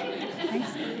 Yeah.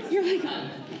 Thanks. You're like,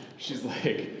 she's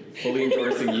like fully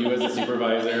endorsing you as a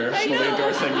supervisor, fully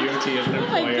endorsing U of T as an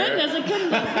employer. oh my goodness,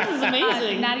 this is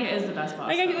amazing. Nadia is the best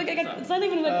boss. It's not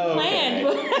even planned.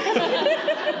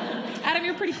 Adam,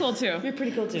 you're pretty cool too. You're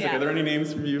pretty cool too. Like, are there any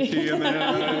names from U of T in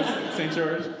the St.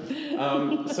 George?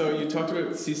 So you talked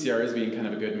about CCR as being kind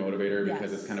of a good motivator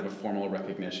because it's kind of a formal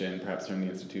recognition, perhaps from the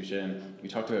institution. You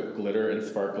talked about glitter and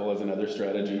sparkle as another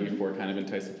strategy for kind of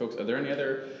enticing folks. Are there any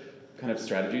other kind of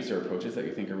strategies or approaches that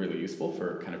you think are really useful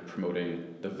for kind of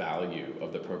promoting the value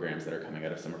of the programs that are coming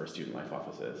out of some of our student life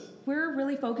offices? We're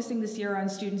really focusing this year on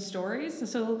student stories.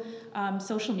 So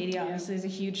social media obviously is a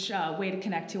huge way to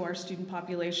connect to our student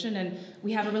population, and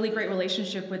we have a really great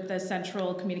relationship with the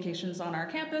central communications on our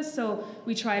campus, so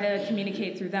we try to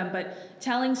communicate through them. But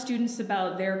telling students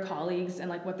about their colleagues and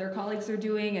like what their colleagues are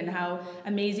doing and how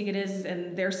amazing it is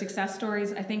and their success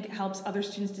stories, I think helps other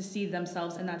students to see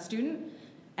themselves in that student.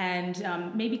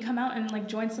 And maybe come out and like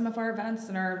join some of our events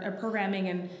and our programming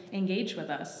and engage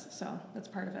with us. So that's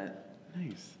part of it.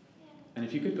 Nice. And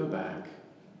if you could go back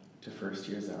to first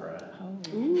year Zara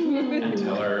and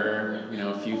tell her,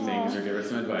 a few things or give her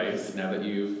some advice now that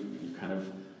you kind of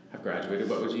have graduated.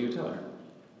 What would you tell her?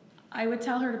 I would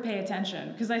tell her to pay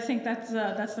attention, because I think that's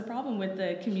the problem with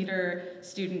the commuter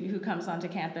student who comes onto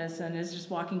campus and is just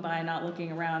walking by and not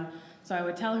looking around. So I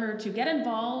would tell her to get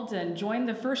involved and join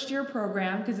the first year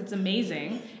program, because it's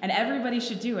amazing and everybody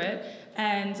should do it,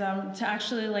 and to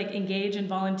actually engage and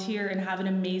volunteer and have an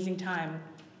amazing time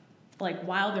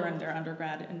while they're in their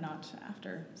undergrad and not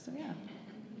after. So yeah.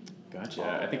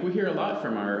 Gotcha. I think we hear a lot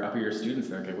from our upper year students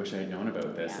that I wish I had known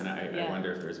about this, and I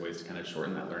wonder if there's ways to kind of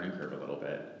shorten that learning curve a little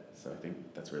bit. So I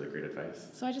think that's really great advice.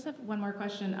 So I just have one more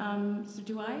question. So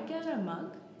do I get a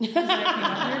mug? 'Cause I came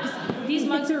up here. These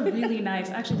mugs are really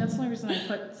nice. Actually, that's the only reason I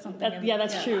put something in. Yeah,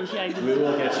 that's true. Yeah, we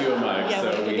will get you a mug. Yeah, so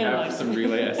we'll we get a have mug. some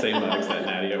Relay Essay mugs that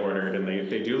Nadia ordered, and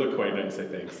they do look quite nice, I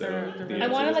think. So They're I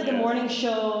wanted the a morning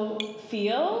show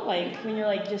feel, when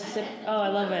you're just sip. Oh, I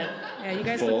love it. Yeah, you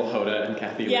guys. Full Hoda and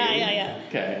Kathy Lee. Yeah.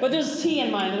 Okay. But there's tea in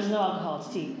mine. There's no alcohol. It's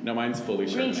tea. No, mine's fully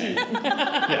Green Chardonnay.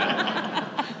 Yeah.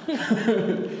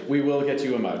 We will get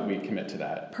you a mug. We commit to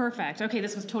that. Perfect. Okay,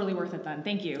 this was totally worth it then.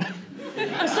 Thank you.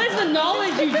 Besides the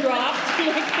knowledge you dropped.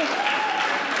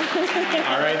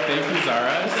 All right, thank you,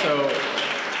 Zara. So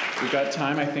we've got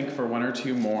time, I think, for one or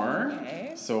two more.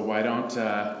 Okay. So why don't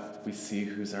we see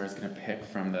who Zara's going to pick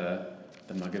from the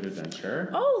Mug of Adventure?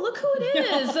 Oh, look who it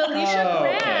is!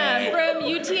 Alicia Okay. Graham from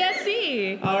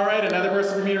UTSC. All right, another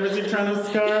person from University of Toronto,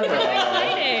 Scarborough.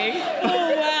 Exciting.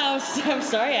 Oh, wow. I'm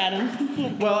sorry,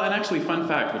 Adam. Well, and actually, fun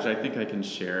fact, which I think I can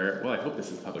share. Well, I hope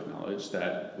this is public knowledge,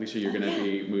 that, Alicia, you're going to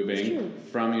be moving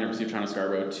from University of Toronto,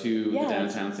 Scarborough to the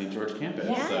downtown St. George campus.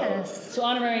 Yes. So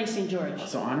honorary St. George.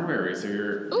 So honorary, so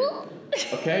you're...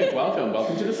 Okay,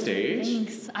 welcome to the stage.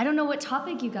 Thanks. I don't know what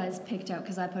topic you guys picked out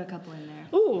because I put a couple in there.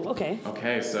 Ooh, okay.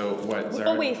 Okay, so what, Zara?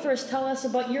 Oh, wait, first tell us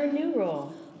about your new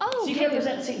role. Oh, So you okay. can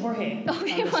represent St. Jorge. Okay,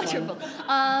 on this wonderful.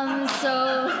 one.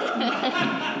 So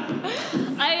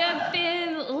I have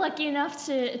been lucky enough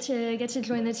to get to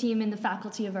join the team in the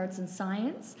Faculty of Arts and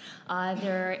Science.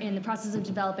 They're in the process of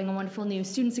developing a wonderful new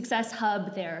student success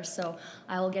hub there. So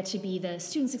I will get to be the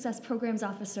student success programs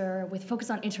officer with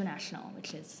focus on international,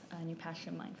 which is a new passion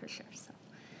of mine for sure. So.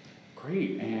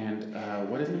 Great, and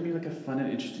what is going to be a fun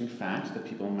and interesting fact that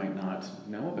people might not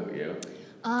know about you?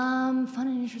 Fun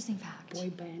and interesting fact. Boy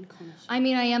band connoisseur. I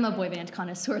mean, I am a boy band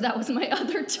connoisseur. That was my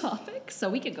other topic, so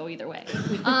we could go either way.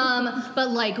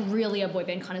 But really a boy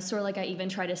band connoisseur. I even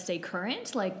try to stay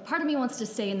current. Part of me wants to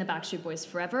stay in the Backstreet Boys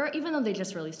forever, even though they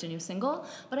just released a new single.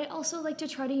 But I also like to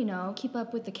try to, keep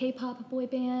up with the K-pop boy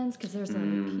bands, because there's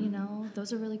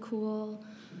those are really cool.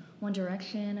 One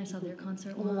Direction, I saw their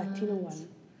concert The once. Latino one.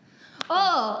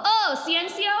 Oh,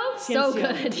 Ciencio? So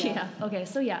Ciencio, good, yeah. yeah. Okay,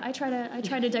 so yeah, I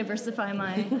try to diversify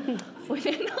my boy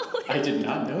band knowledge. I did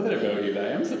not know that about you, but I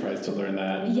am surprised to learn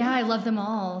that. Yeah, I love them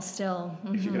all still.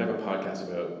 If you could have a podcast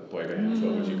about boy bands,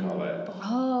 what would you call it?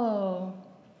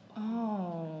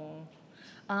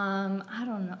 I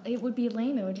don't know. It would be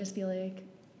lame. It would just be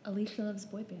Alicia loves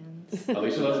boy bands.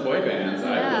 Alicia loves boy bands.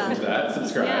 I Yeah. listened to that.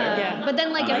 Subscribe. Yeah. But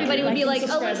then everybody would be like and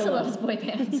subscribe Alyssa below. loves boy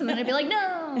bands, and then I'd be like,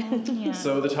 no. Yeah.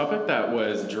 So the topic that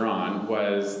was drawn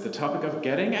was the topic of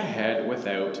getting ahead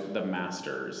without the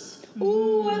masters.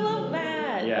 Ooh, I love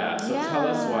that. Yeah, so tell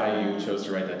us why Yeah. you chose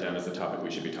to write that down as a topic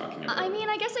we should be talking about. I mean,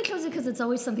 I guess I chose it because it's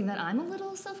always something that I'm a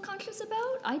little self-conscious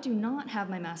about. I do not have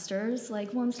my master's.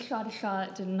 Once shot a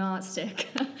shot did not stick.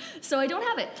 So I don't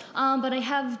have it. But I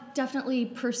have definitely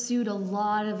pursued a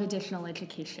lot of additional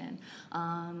education.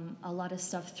 A lot of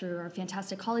stuff through our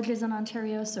fantastic colleges in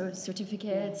Ontario, so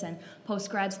certificates and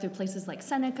postgrads through places like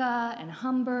Seneca and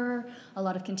Humber, a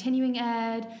lot of continuing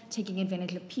ed, taking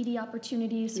advantage of PD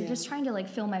opportunities. So just trying to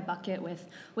fill my bucket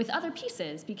with other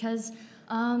pieces, because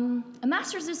a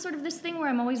master's is sort of this thing where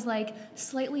I'm always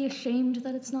slightly ashamed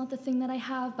that it's not the thing that I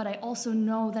have, but I also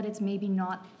know that it's maybe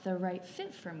not the right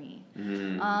fit for me.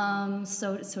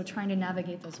 So trying to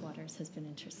navigate those waters has been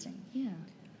interesting. Yeah.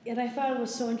 And I thought it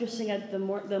was so interesting at the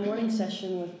morning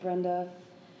session with Brenda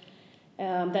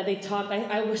that they talked.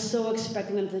 I was so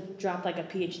expecting them to drop a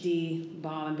PhD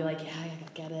bomb and be like, yeah, I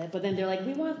get it. But then they're like,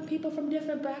 we want people from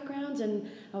different backgrounds. And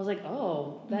I was like,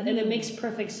 oh, that, and it makes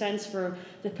perfect sense for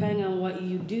depending on what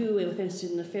you do within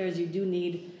student affairs, you do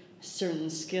need certain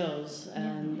skills.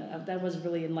 And that was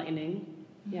really enlightening.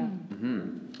 Yeah.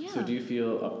 Mm-hmm. Yeah. So do you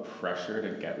feel a pressure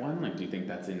to get one? Do you think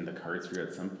that's in the cards for you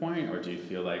at some point? Or do you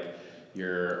feel like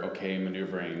you're okay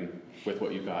maneuvering with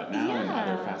what you've got now and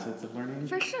other facets of learning?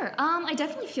 For sure. I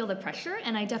definitely feel the pressure,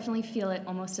 and I definitely feel it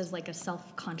almost as a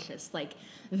self-conscious,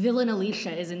 villain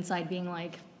Alicia is inside being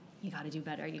you got to do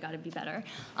better, you got to be better.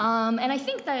 And I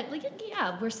think that, like,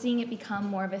 yeah, we're seeing it become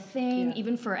more of a thing,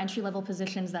 even for entry-level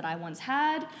positions that I once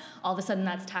had. All of a sudden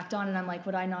that's tacked on, and I'm like,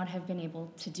 would I not have been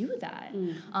able to do that?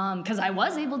 Because I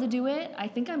was able to do it. I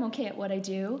think I'm okay at what I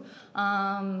do,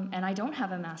 and I don't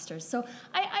have a master's. So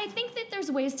I think that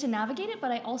there's ways to navigate it,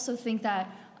 but I also think that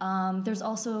there's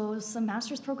also some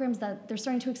master's programs that they're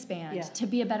starting to expand to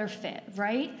be a better fit,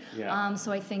 right? Yeah.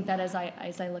 So I think that as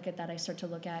I look at that, I start to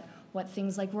look at what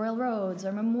things like Royal Roads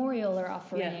or Memorial are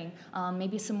offering,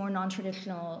 maybe some more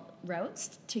non-traditional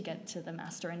routes to get to the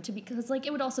master, and because like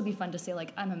it would also be fun to say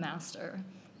like I'm a master.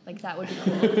 Like that would be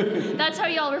cool. That's how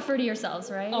y'all refer to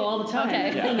yourselves, right? Oh, all the time.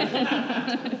 Okay.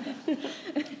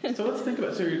 Yeah. So let's think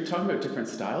about, so you're talking about different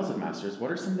styles of masters.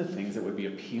 What are some of the things that would be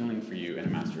appealing for you in a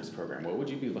master's program? What would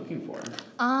you be looking for?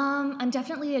 I'm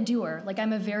definitely a doer. Like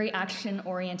I'm a very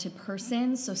action-oriented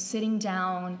person, so sitting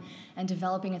down and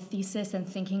developing a thesis and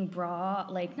thinking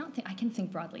broad, like I can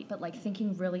think broadly, but like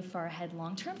thinking really far ahead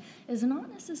long term is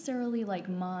not necessarily like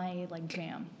my like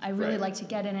jam. I really like to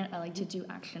get in it. I like to do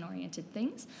action-oriented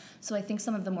things. So I think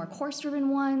some of the more course-driven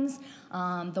ones,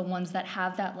 the ones that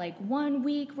have that like 1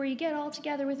 week where you get all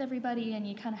together with everybody and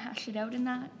you kind of hash it out in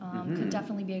that, could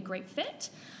definitely be a great fit.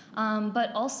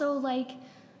 But also like,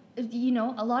 you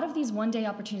know, a lot of these one-day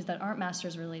opportunities that aren't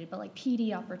master's related, but like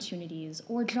PD opportunities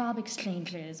or job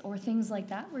exchanges or things like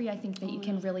that, where I think that you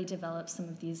can really develop some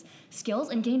of these skills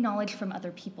and gain knowledge from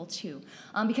other people too.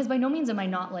 Because by no means am I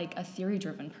not like a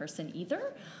theory-driven person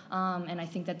either. And I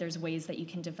think that there's ways that you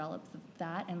can develop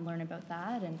that and learn about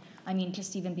that. And I mean,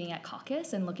 just even being at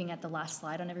caucus and looking at the last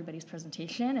slide on everybody's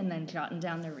presentation and then jotting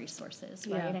down their resources,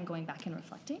 right? And going back and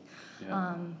reflecting.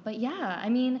 Yeah. But yeah, I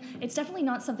mean, it's definitely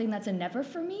not something that's a never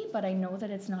for me, but I know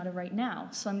that it's not a right now.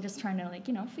 So I'm just trying to like,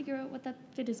 you know, figure out what that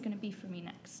fit is going to be for me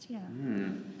next. Yeah.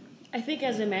 I think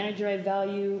as a manager, I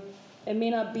value, it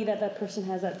may not be that that person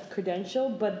has that credential,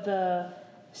 but the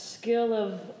skill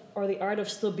of, or the art of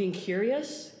still being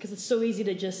curious, because it's so easy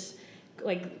to just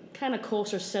like kind of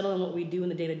coast or settle on what we do in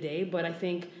the day-to-day. But I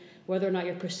think whether or not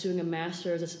you're pursuing a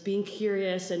master's, it's being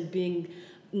curious and being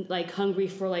like hungry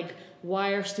for like,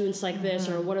 why are students like this,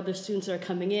 or what are the students that are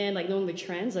coming in, like knowing the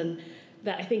trends. And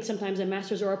that I think sometimes a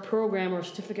master's or a program or a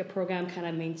certificate program kind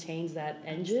of maintains that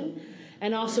engine.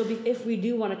 And also, if we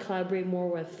do want to collaborate more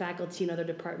with faculty and other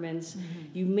departments,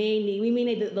 we may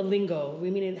need the lingo.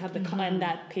 We may need to have and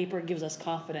that paper gives us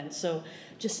confidence. So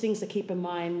just things to keep in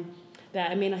mind,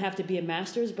 that it may not have to be a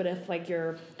master's, but if like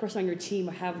your person on your team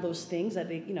have those things, that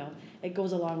they, you know, it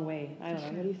goes a long way. I don't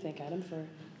know. What do you think, Adam?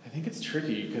 I think it's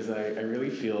tricky because I really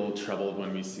feel troubled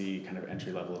when we see kind of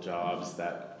entry-level jobs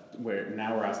where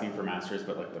now we're asking for masters,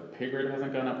 but like the pay grade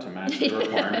hasn't gone up to match the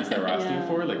requirements that we're asking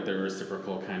for, like the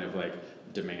reciprocal kind of like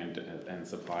demand and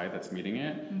supply that's meeting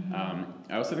it.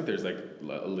 I also think there's like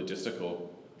a logistical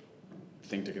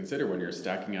thing to consider when you're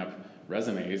stacking up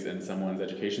resumes and someone's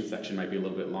education section might be a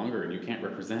little bit longer and you can't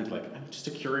represent like, I'm just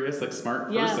a curious, like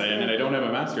smart person and I don't have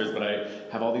a master's, but I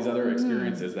have all these other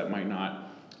experiences that might not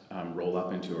roll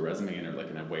up into a resume in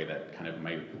a way that kind of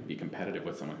might be competitive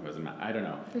with someone who has I don't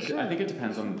know. Sure. I think it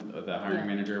depends on the hiring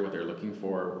manager, what they're looking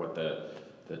for, what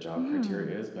the job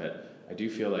criteria is, but I do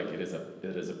feel like it is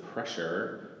a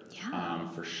pressure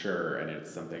for sure, and it's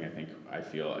something I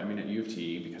feel, I mean at U of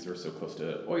T, because we're so close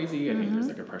to OISE, I think there's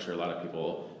like a pressure, a lot of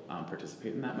people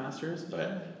participate in that master's,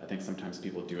 but I think sometimes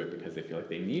people do it because they feel like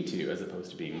they need to, as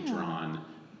opposed to being drawn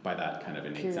by that kind of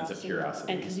innate sense of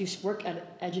curiosity. And because you work at an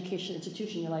education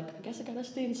institution, you're like, I guess I gotta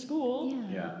stay in school.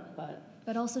 Yeah.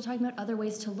 But also talking about other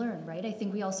ways to learn, right? I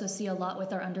think we also see a lot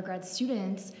with our undergrad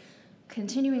students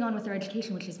continuing on with their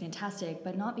education, which is fantastic,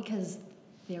 but not because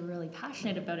they're really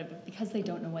passionate about it, but because they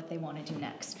don't know what they want to do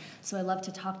next. So I love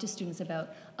to talk to students about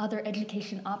other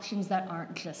education options that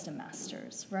aren't just a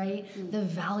master's, right? The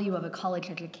value of a college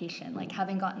education, like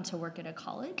having gotten to work at a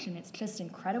college, and it's just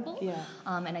incredible.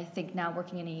 And I think now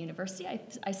working in a university,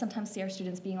 I sometimes see our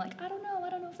students being like, I don't know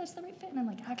if that's the right fit. And I'm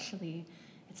like, actually,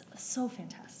 it's so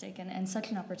fantastic and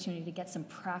such an opportunity to get some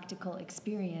practical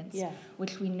experience,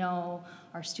 which we know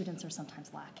our students are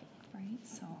sometimes lacking, right?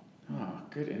 So. Oh,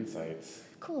 good insights.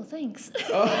 Cool, thanks.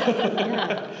 Okay,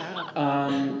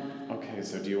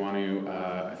 so do you want to,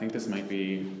 I think this might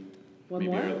be one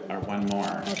more. Okay,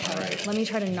 all right. Let me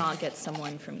try to not get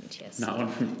someone from ETSC. Not one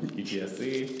from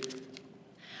ETSC.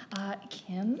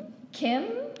 Kim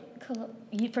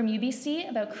from UBC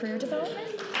about career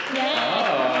development.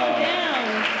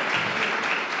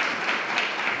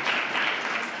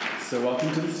 So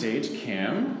welcome to the stage,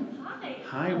 Kim.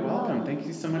 Hi, welcome. Thank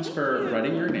you so much for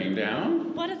writing your name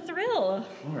down. What a thrill.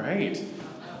 All right.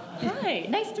 Hi,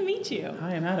 nice to meet you.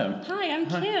 Hi, I'm Adam. Hi, I'm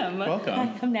Kim. Welcome.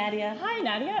 Hi, I'm Nadia. Hi,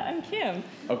 Nadia. I'm Kim.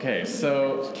 Okay,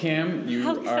 so Kim, you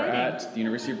How are exciting. at the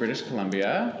University of British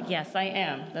Columbia. Yes, I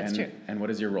am. That's true. And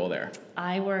what is your role there?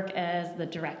 I work as the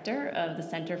director of the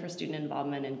Center for Student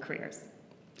Involvement in Careers.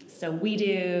 So we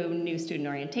do new student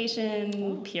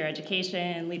orientation, peer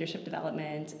education, leadership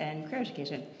development, and career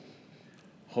education.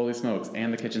 Holy smokes,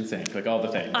 and the kitchen sink, like all the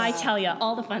things. I tell you,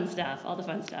 all the fun stuff, all the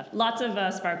fun stuff. Lots of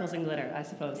sparkles and glitter, I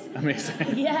suppose.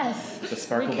 Amazing. Yes. The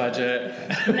sparkle budget.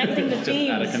 Connecting the Just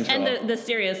out of themes. control. And the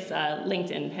serious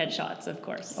LinkedIn headshots, of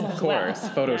course. Of as course,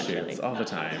 well, photo naturally. shoots all the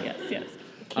time. Yes, yes.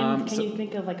 Kim, can so- you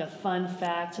think of like a fun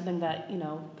fact, something that, you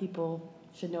know, people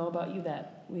should know about you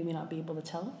that we may not be able to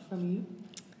tell from you?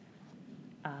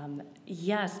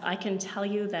 Yes, I can tell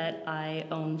you that I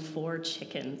own 4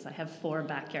 chickens. I have 4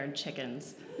 backyard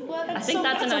chickens. Well, I think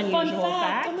that's an a fun unusual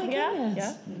fact. Oh my Yeah, goodness.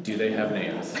 yeah. Do they have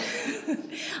names?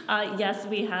 Yes,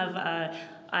 we have.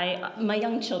 My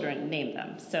young children named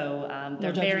them, so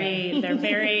they're judgment.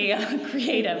 very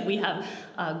creative. We have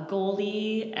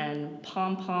Goldie and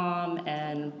Pom Pom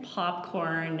and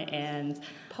Popcorn and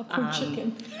Popcorn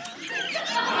chicken.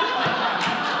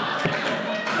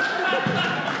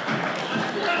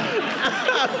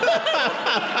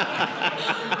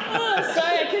 Oh,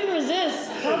 sorry, I couldn't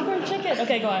resist. Popcorn chicken.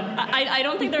 Okay, go on. I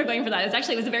don't think they were going for that.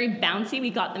 It was very bouncy.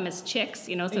 We got them as chicks,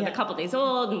 so they're a couple days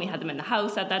old, and we had them in the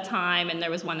house at that time. And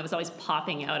there was one that was always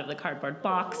popping out of the cardboard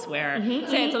box where,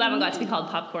 so that one got to be called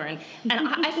Popcorn. And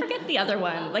I forget the other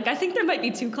one. Like I think there might be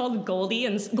 2 called Goldie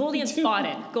and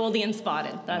Spotted. Goldie and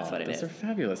Spotted. That's what it is. Those are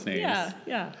fabulous names. Yeah,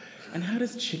 yeah. And how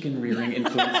does chicken rearing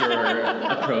influence your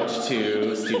approach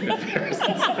to student affairs?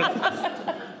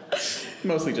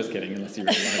 Mostly just kidding, unless you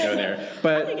really want to go there.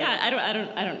 But Yeah,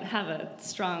 I don't have a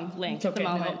strong link at the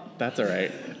moment. that's all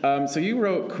right. So you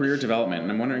wrote career development,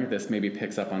 and I'm wondering if this maybe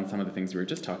picks up on some of the things we were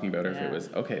just talking about, or if it was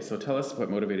okay. So tell us what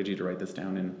motivated you to write this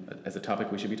down as a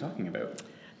topic we should be talking about.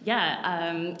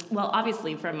 Yeah, well,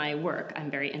 obviously from my work,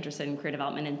 I'm very interested in career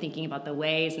development and thinking about the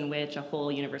ways in which a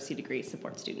whole university degree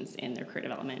supports students in their career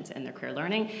development and their career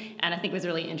learning. And I think it was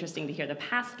really interesting to hear the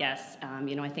past guests,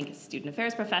 I think student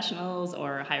affairs professionals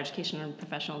or higher education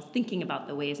professionals thinking about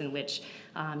the ways in which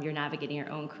you're navigating your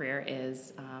own career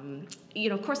is,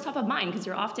 of course, top of mind because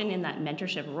you're often in that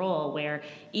mentorship role where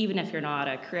even if you're not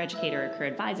a career educator or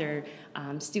career advisor,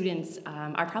 students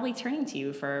are probably turning to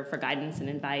you for guidance and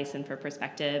advice and for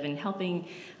perspective and helping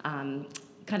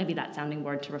kind of be that sounding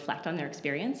board to reflect on their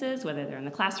experiences, whether they're in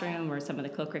the classroom or some of the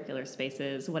co-curricular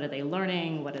spaces. What are they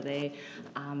learning? What are they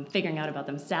figuring out about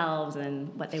themselves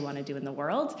and what they want to do in the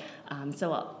world?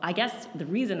 So I guess the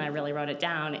reason I really wrote it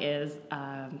down is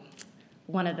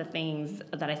one of the things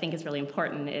that I think is really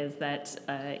important is that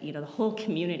the whole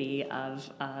community of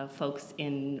folks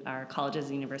in our colleges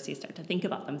and universities start to think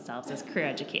about themselves as career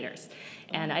educators.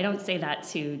 And I don't say that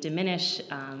to diminish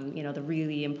the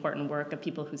really important work of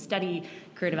people who study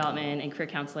career development and career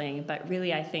counseling, but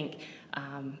really I think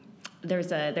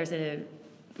there's a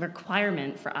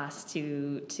requirement for us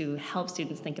to help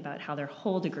students think about how their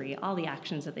whole degree, all the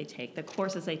actions that they take, the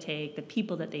courses they take, the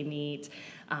people that they meet,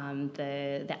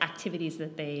 the activities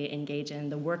that they engage in,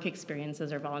 the work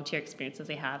experiences or volunteer experiences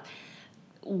they have.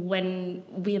 When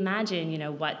we imagine,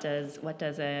 what does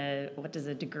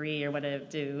a degree or what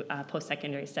do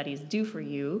post-secondary studies do for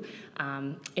you?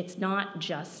 It's not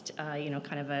just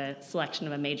kind of a selection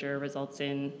of a major results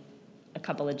in a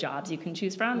couple of jobs you can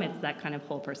choose from. It's that kind of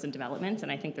whole person development,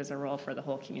 and I think there's a role for the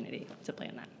whole community to play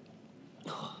in that.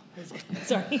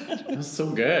 Sorry. That was so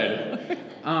good.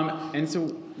 And so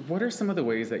what are some of the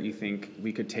ways that you think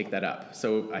we could take that up?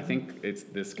 So I think it's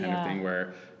this kind of thing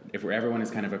where if everyone is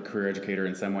kind of a career educator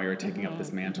in some way or taking up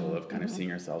this mantle of kind of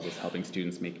seeing ourselves as helping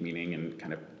students make meaning and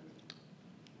kind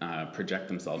of project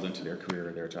themselves into their career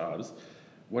or their jobs,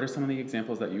 what are some of the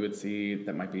examples that you would see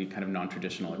that might be kind of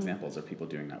non-traditional examples of people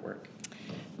doing that work?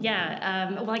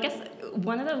 Yeah, well, I guess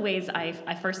one of the ways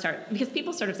I first start, because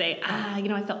people sort of say, I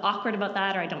feel awkward about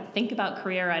that, or I don't think about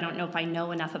career, I don't know if I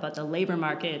know enough about the labor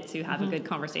market to have a good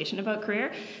conversation about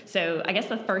career. So I guess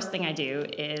the first thing I do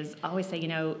is always say,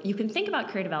 you can think about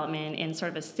career development in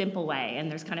sort of a simple way, and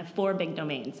there's kind of 4 big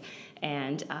domains.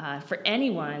 And for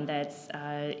anyone that's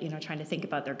trying to think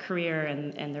about their career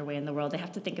and their way in the world, they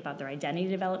have to think about their identity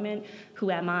development. Who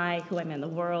am I? Who am I in the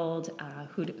world?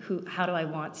 How do I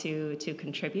want to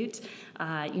contribute?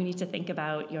 You need to think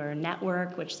about your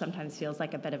network, which sometimes feels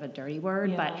like a bit of a dirty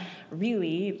word, but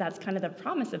really that's kind of the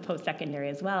promise of post-secondary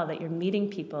as well, that you're meeting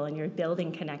people and you're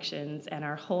building connections, and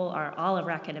all of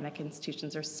our academic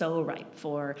institutions are so ripe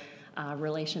for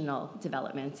relational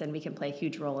developments, and we can play a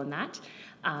huge role in that.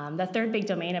 The third big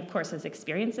domain, of course, is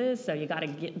experiences. So you got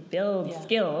to build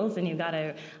skills, and you got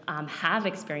to have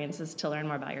experiences to learn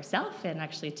more about yourself and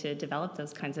actually to develop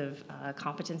those kinds of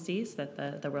competencies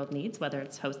that the world needs, whether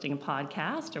it's hosting a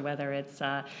podcast or whether it's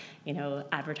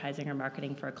advertising or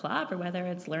marketing for a club, or whether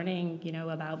it's learning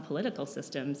about political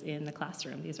systems in the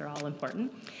classroom. These are all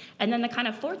important. And then the kind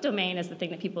of fourth domain is the thing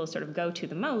that people sort of go to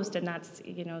the most, and that's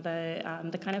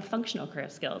the kind of functional career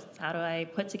skills. How do I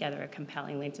put together a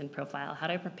compelling LinkedIn profile? How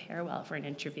do I prepare well for an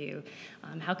interview?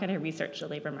 How can I research the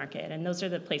labor market? And those are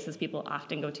the places people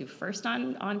often go to first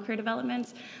on career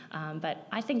development. But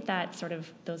I think that sort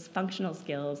of those functional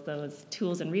skills, those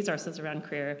tools and resources around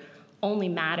career only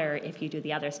matter if you do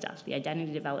the other stuff, the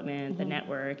identity development, the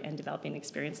network, and developing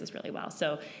experiences really well.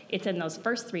 So it's in those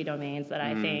first three domains that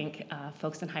I think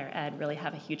folks in higher ed really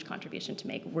have a huge contribution to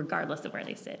make, regardless of where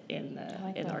they sit in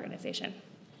the organization.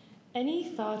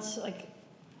 Any thoughts,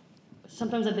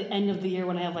 sometimes at the end of the year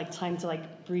when I have time to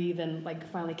breathe and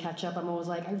finally catch up, I'm always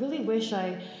I really wish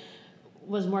I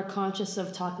was more conscious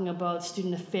of talking about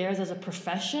student affairs as a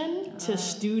profession to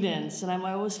students, and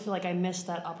I always feel I missed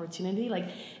that opportunity.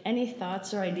 Any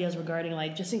thoughts or ideas regarding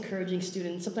just encouraging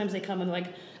students? Sometimes they come and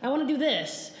I want to do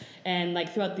this, and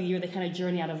throughout the year they kind of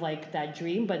journey out of that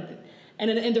dream,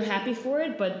 and they're happy for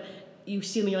it, but you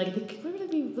see them and you're we're going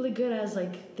to be really good as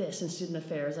this in student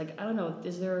affairs. I don't know,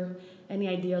 is there any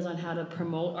ideas on how to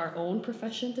promote our own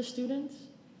profession to students?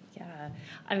 Yeah,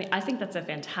 I think that's a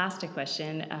fantastic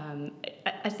question.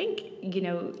 I think,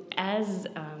 as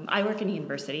I work in a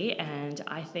university, and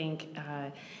I think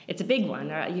it's a big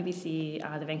one. At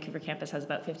UBC, the Vancouver campus has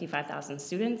about 55,000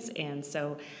 students, and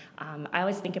so I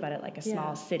always think about it like a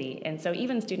small city. And so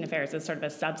even student affairs is sort of a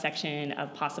subsection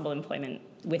of possible employment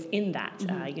within that.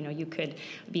 You could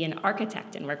be an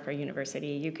architect and work for a university.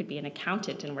 You could be an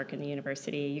accountant and work in the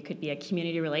university. You could be a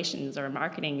community relations or a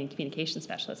marketing and communication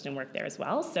specialist and work there as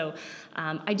well. So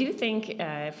I do think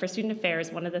for student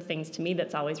affairs, one of the things to me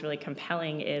that's always really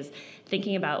compelling is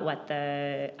thinking about what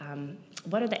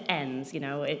are the ends.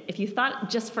 If you thought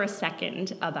just for a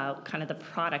second about kind of the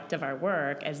product of our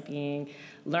work as being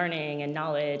learning and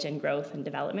knowledge and growth and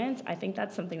development, I think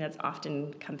that's something that's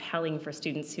often compelling for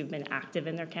students who've been active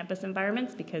in their campus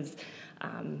environments, because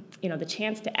the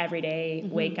chance to every day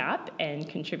wake up and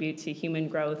contribute to human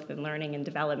growth and learning and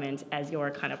development as your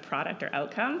kind of product or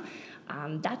outcome,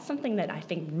 that's something that I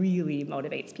think really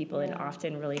motivates people and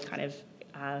often really kind of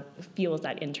fuels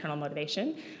that internal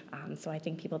motivation. So I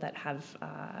think people that have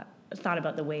thought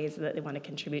about the ways that they want to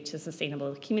contribute to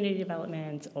sustainable community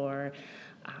development, or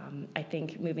I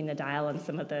think moving the dial on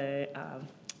some of the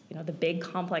the big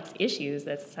complex issues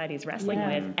that society is wrestling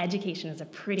with, education is a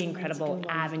pretty incredible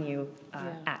avenue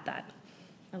at that.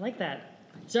 I like that.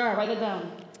 Zara, write it down.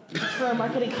 For our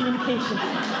marketing communication.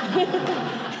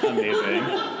 Amazing.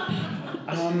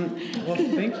 Well,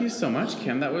 thank you so much,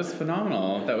 Kim. That was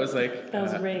phenomenal. That was that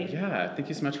was great. Yeah, thank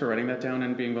you so much for writing that down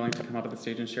and being willing to come up on the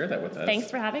stage and share that with us.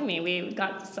 Thanks for having me. We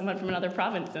got someone from another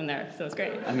province in there, so it's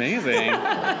great. Amazing.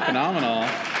 Phenomenal.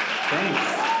 Thanks.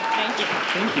 Thank you.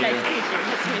 Thank you. Nice to meet you.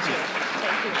 Nice to meet you.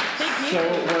 Thank you. So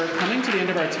we're coming to the end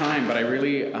of our time, but I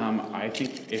really, I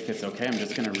think if it's okay, I'm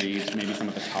just going to read maybe some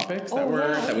of the topics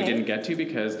that we didn't get to,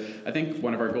 because I think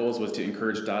one of our goals was to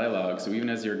encourage dialogue. So even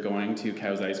as you're going to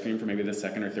Cow's Ice Cream for maybe the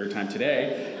second or third time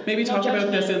today, maybe talk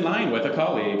about this in line with a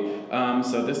colleague.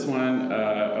 So this one,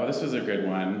 this was a good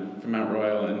one from Mount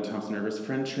Royal and Thompson Rivers,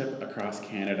 Friendship Across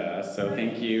Canada. So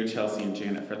thank you, Chelsea and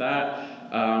Janet, for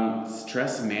that.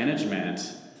 Stress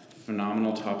management.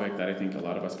 Phenomenal topic that I think a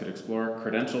lot of us could explore.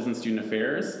 Credentials in Student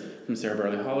Affairs from Sarah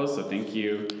Barley Hollows, so thank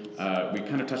you. We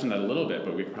kind of touched on that a little bit,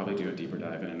 but we could probably do a deeper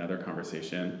dive in another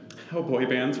conversation. How boy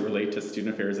bands relate to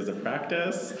student affairs as a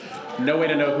practice. No way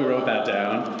to know who wrote that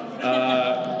down.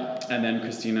 And then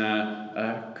Chris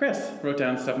wrote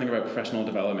down something about professional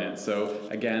development. So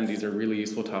again, these are really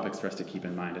useful topics for us to keep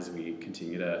in mind as we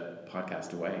continue to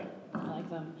podcast away. I like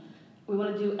them. We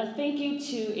want to do a thank you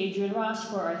to Adrian Ross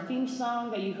for our theme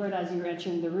song that you heard as you were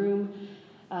entering the room.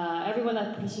 Everyone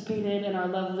that participated, and our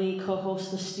lovely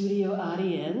co-host, the studio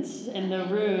audience in the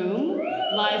room,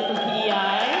 live from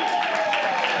PEI.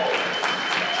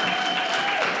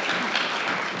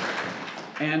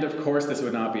 And of course, this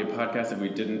would not be a podcast if we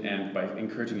didn't end by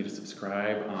encouraging you to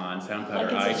subscribe on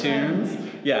SoundCloud or iTunes.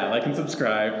 Yeah, like and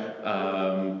subscribe.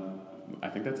 I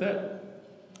think that's it.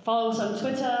 Follow us on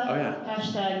Twitter. Oh, yeah.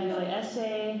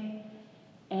 #RelayEssay.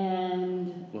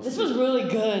 And this was really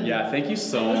good. Yeah, thank you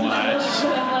so much.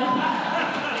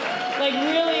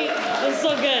 Really, it was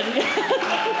so good.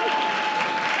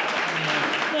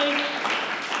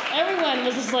 Everyone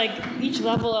was just like each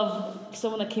level of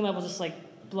someone that came up was just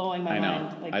like blowing my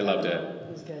mind. Like, I loved it.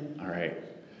 It was good. All right.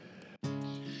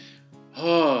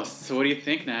 Oh, so what do you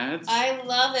think, Nads? I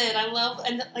love it.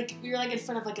 And like we were like in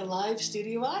front of like a live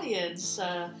studio audience.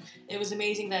 It was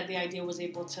amazing that the idea was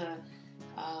able to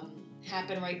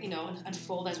happen right,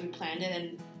 unfold as we planned it.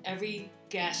 And every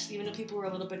guest, even though people were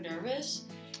a little bit nervous,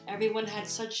 everyone had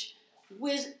such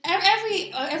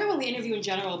everyone in the interview in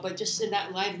general, but just in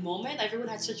that live moment, everyone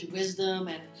had such wisdom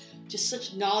and just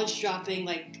such knowledge dropping.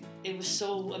 Like it was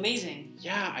so amazing.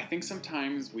 Yeah, I think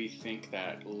sometimes we think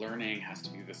that learning has to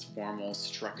be this formal,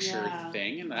 structured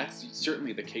thing, and that's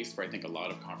certainly the case for, I think, a lot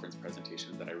of conference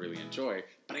presentations that I really enjoy.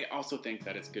 But I also think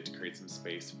that it's good to create some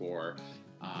space for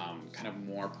kind of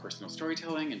more personal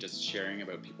storytelling and just sharing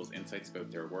about people's insights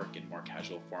about their work in more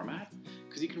casual formats,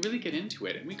 because you can really get into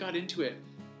it, and we got into it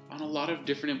on a lot of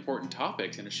different important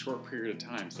topics in a short period of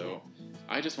time. So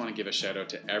I just want to give a shout out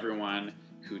to everyone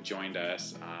who joined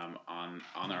us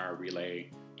on our Relay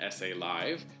Essay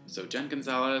Live. So Jen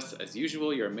Gonzalez, as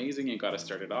usual, you're amazing. You got us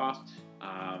started off.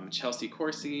 Chelsea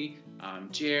Corsi,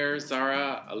 Jer,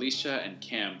 Zara, Alicia, and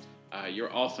Kim. You're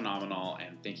all phenomenal,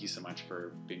 and thank you so much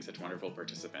for being such wonderful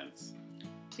participants.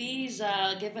 Please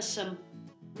give us some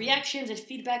reactions and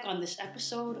feedback on this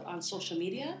episode on social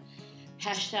media.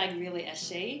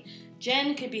 #RelayEssay.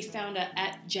 Jen could be found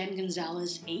at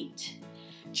JenGonzalez8.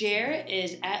 Jer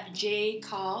is at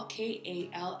JKall,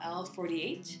 Kall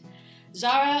 48.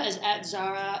 Zara is at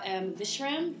Zara M.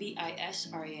 Visram,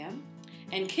 Visram.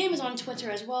 And Kim is on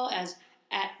Twitter as well as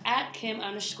at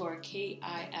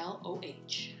Kim_KILOH.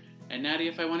 And Nadia,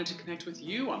 if I wanted to connect with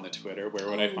you on the Twitter, where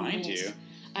would I find you?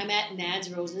 I'm at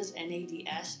NadsRoses,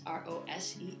 NadsRoses.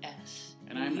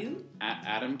 And I'm at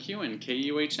Adam Kuhn,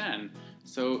 KUHN.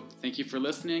 So thank you for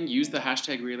listening. Use the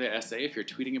 #RelayEssay if you're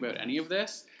tweeting about any of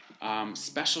this.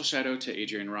 Special shout out to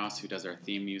Adrian Ross, who does our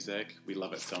theme music. We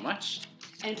love it so much.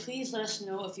 And please let us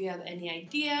know if you have any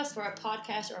ideas for a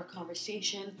podcast or a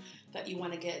conversation that you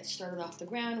want to get started off the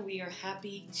ground. We are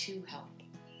happy to help.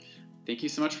 Thank you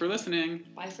so much for listening.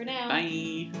 Bye for now.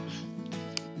 Bye.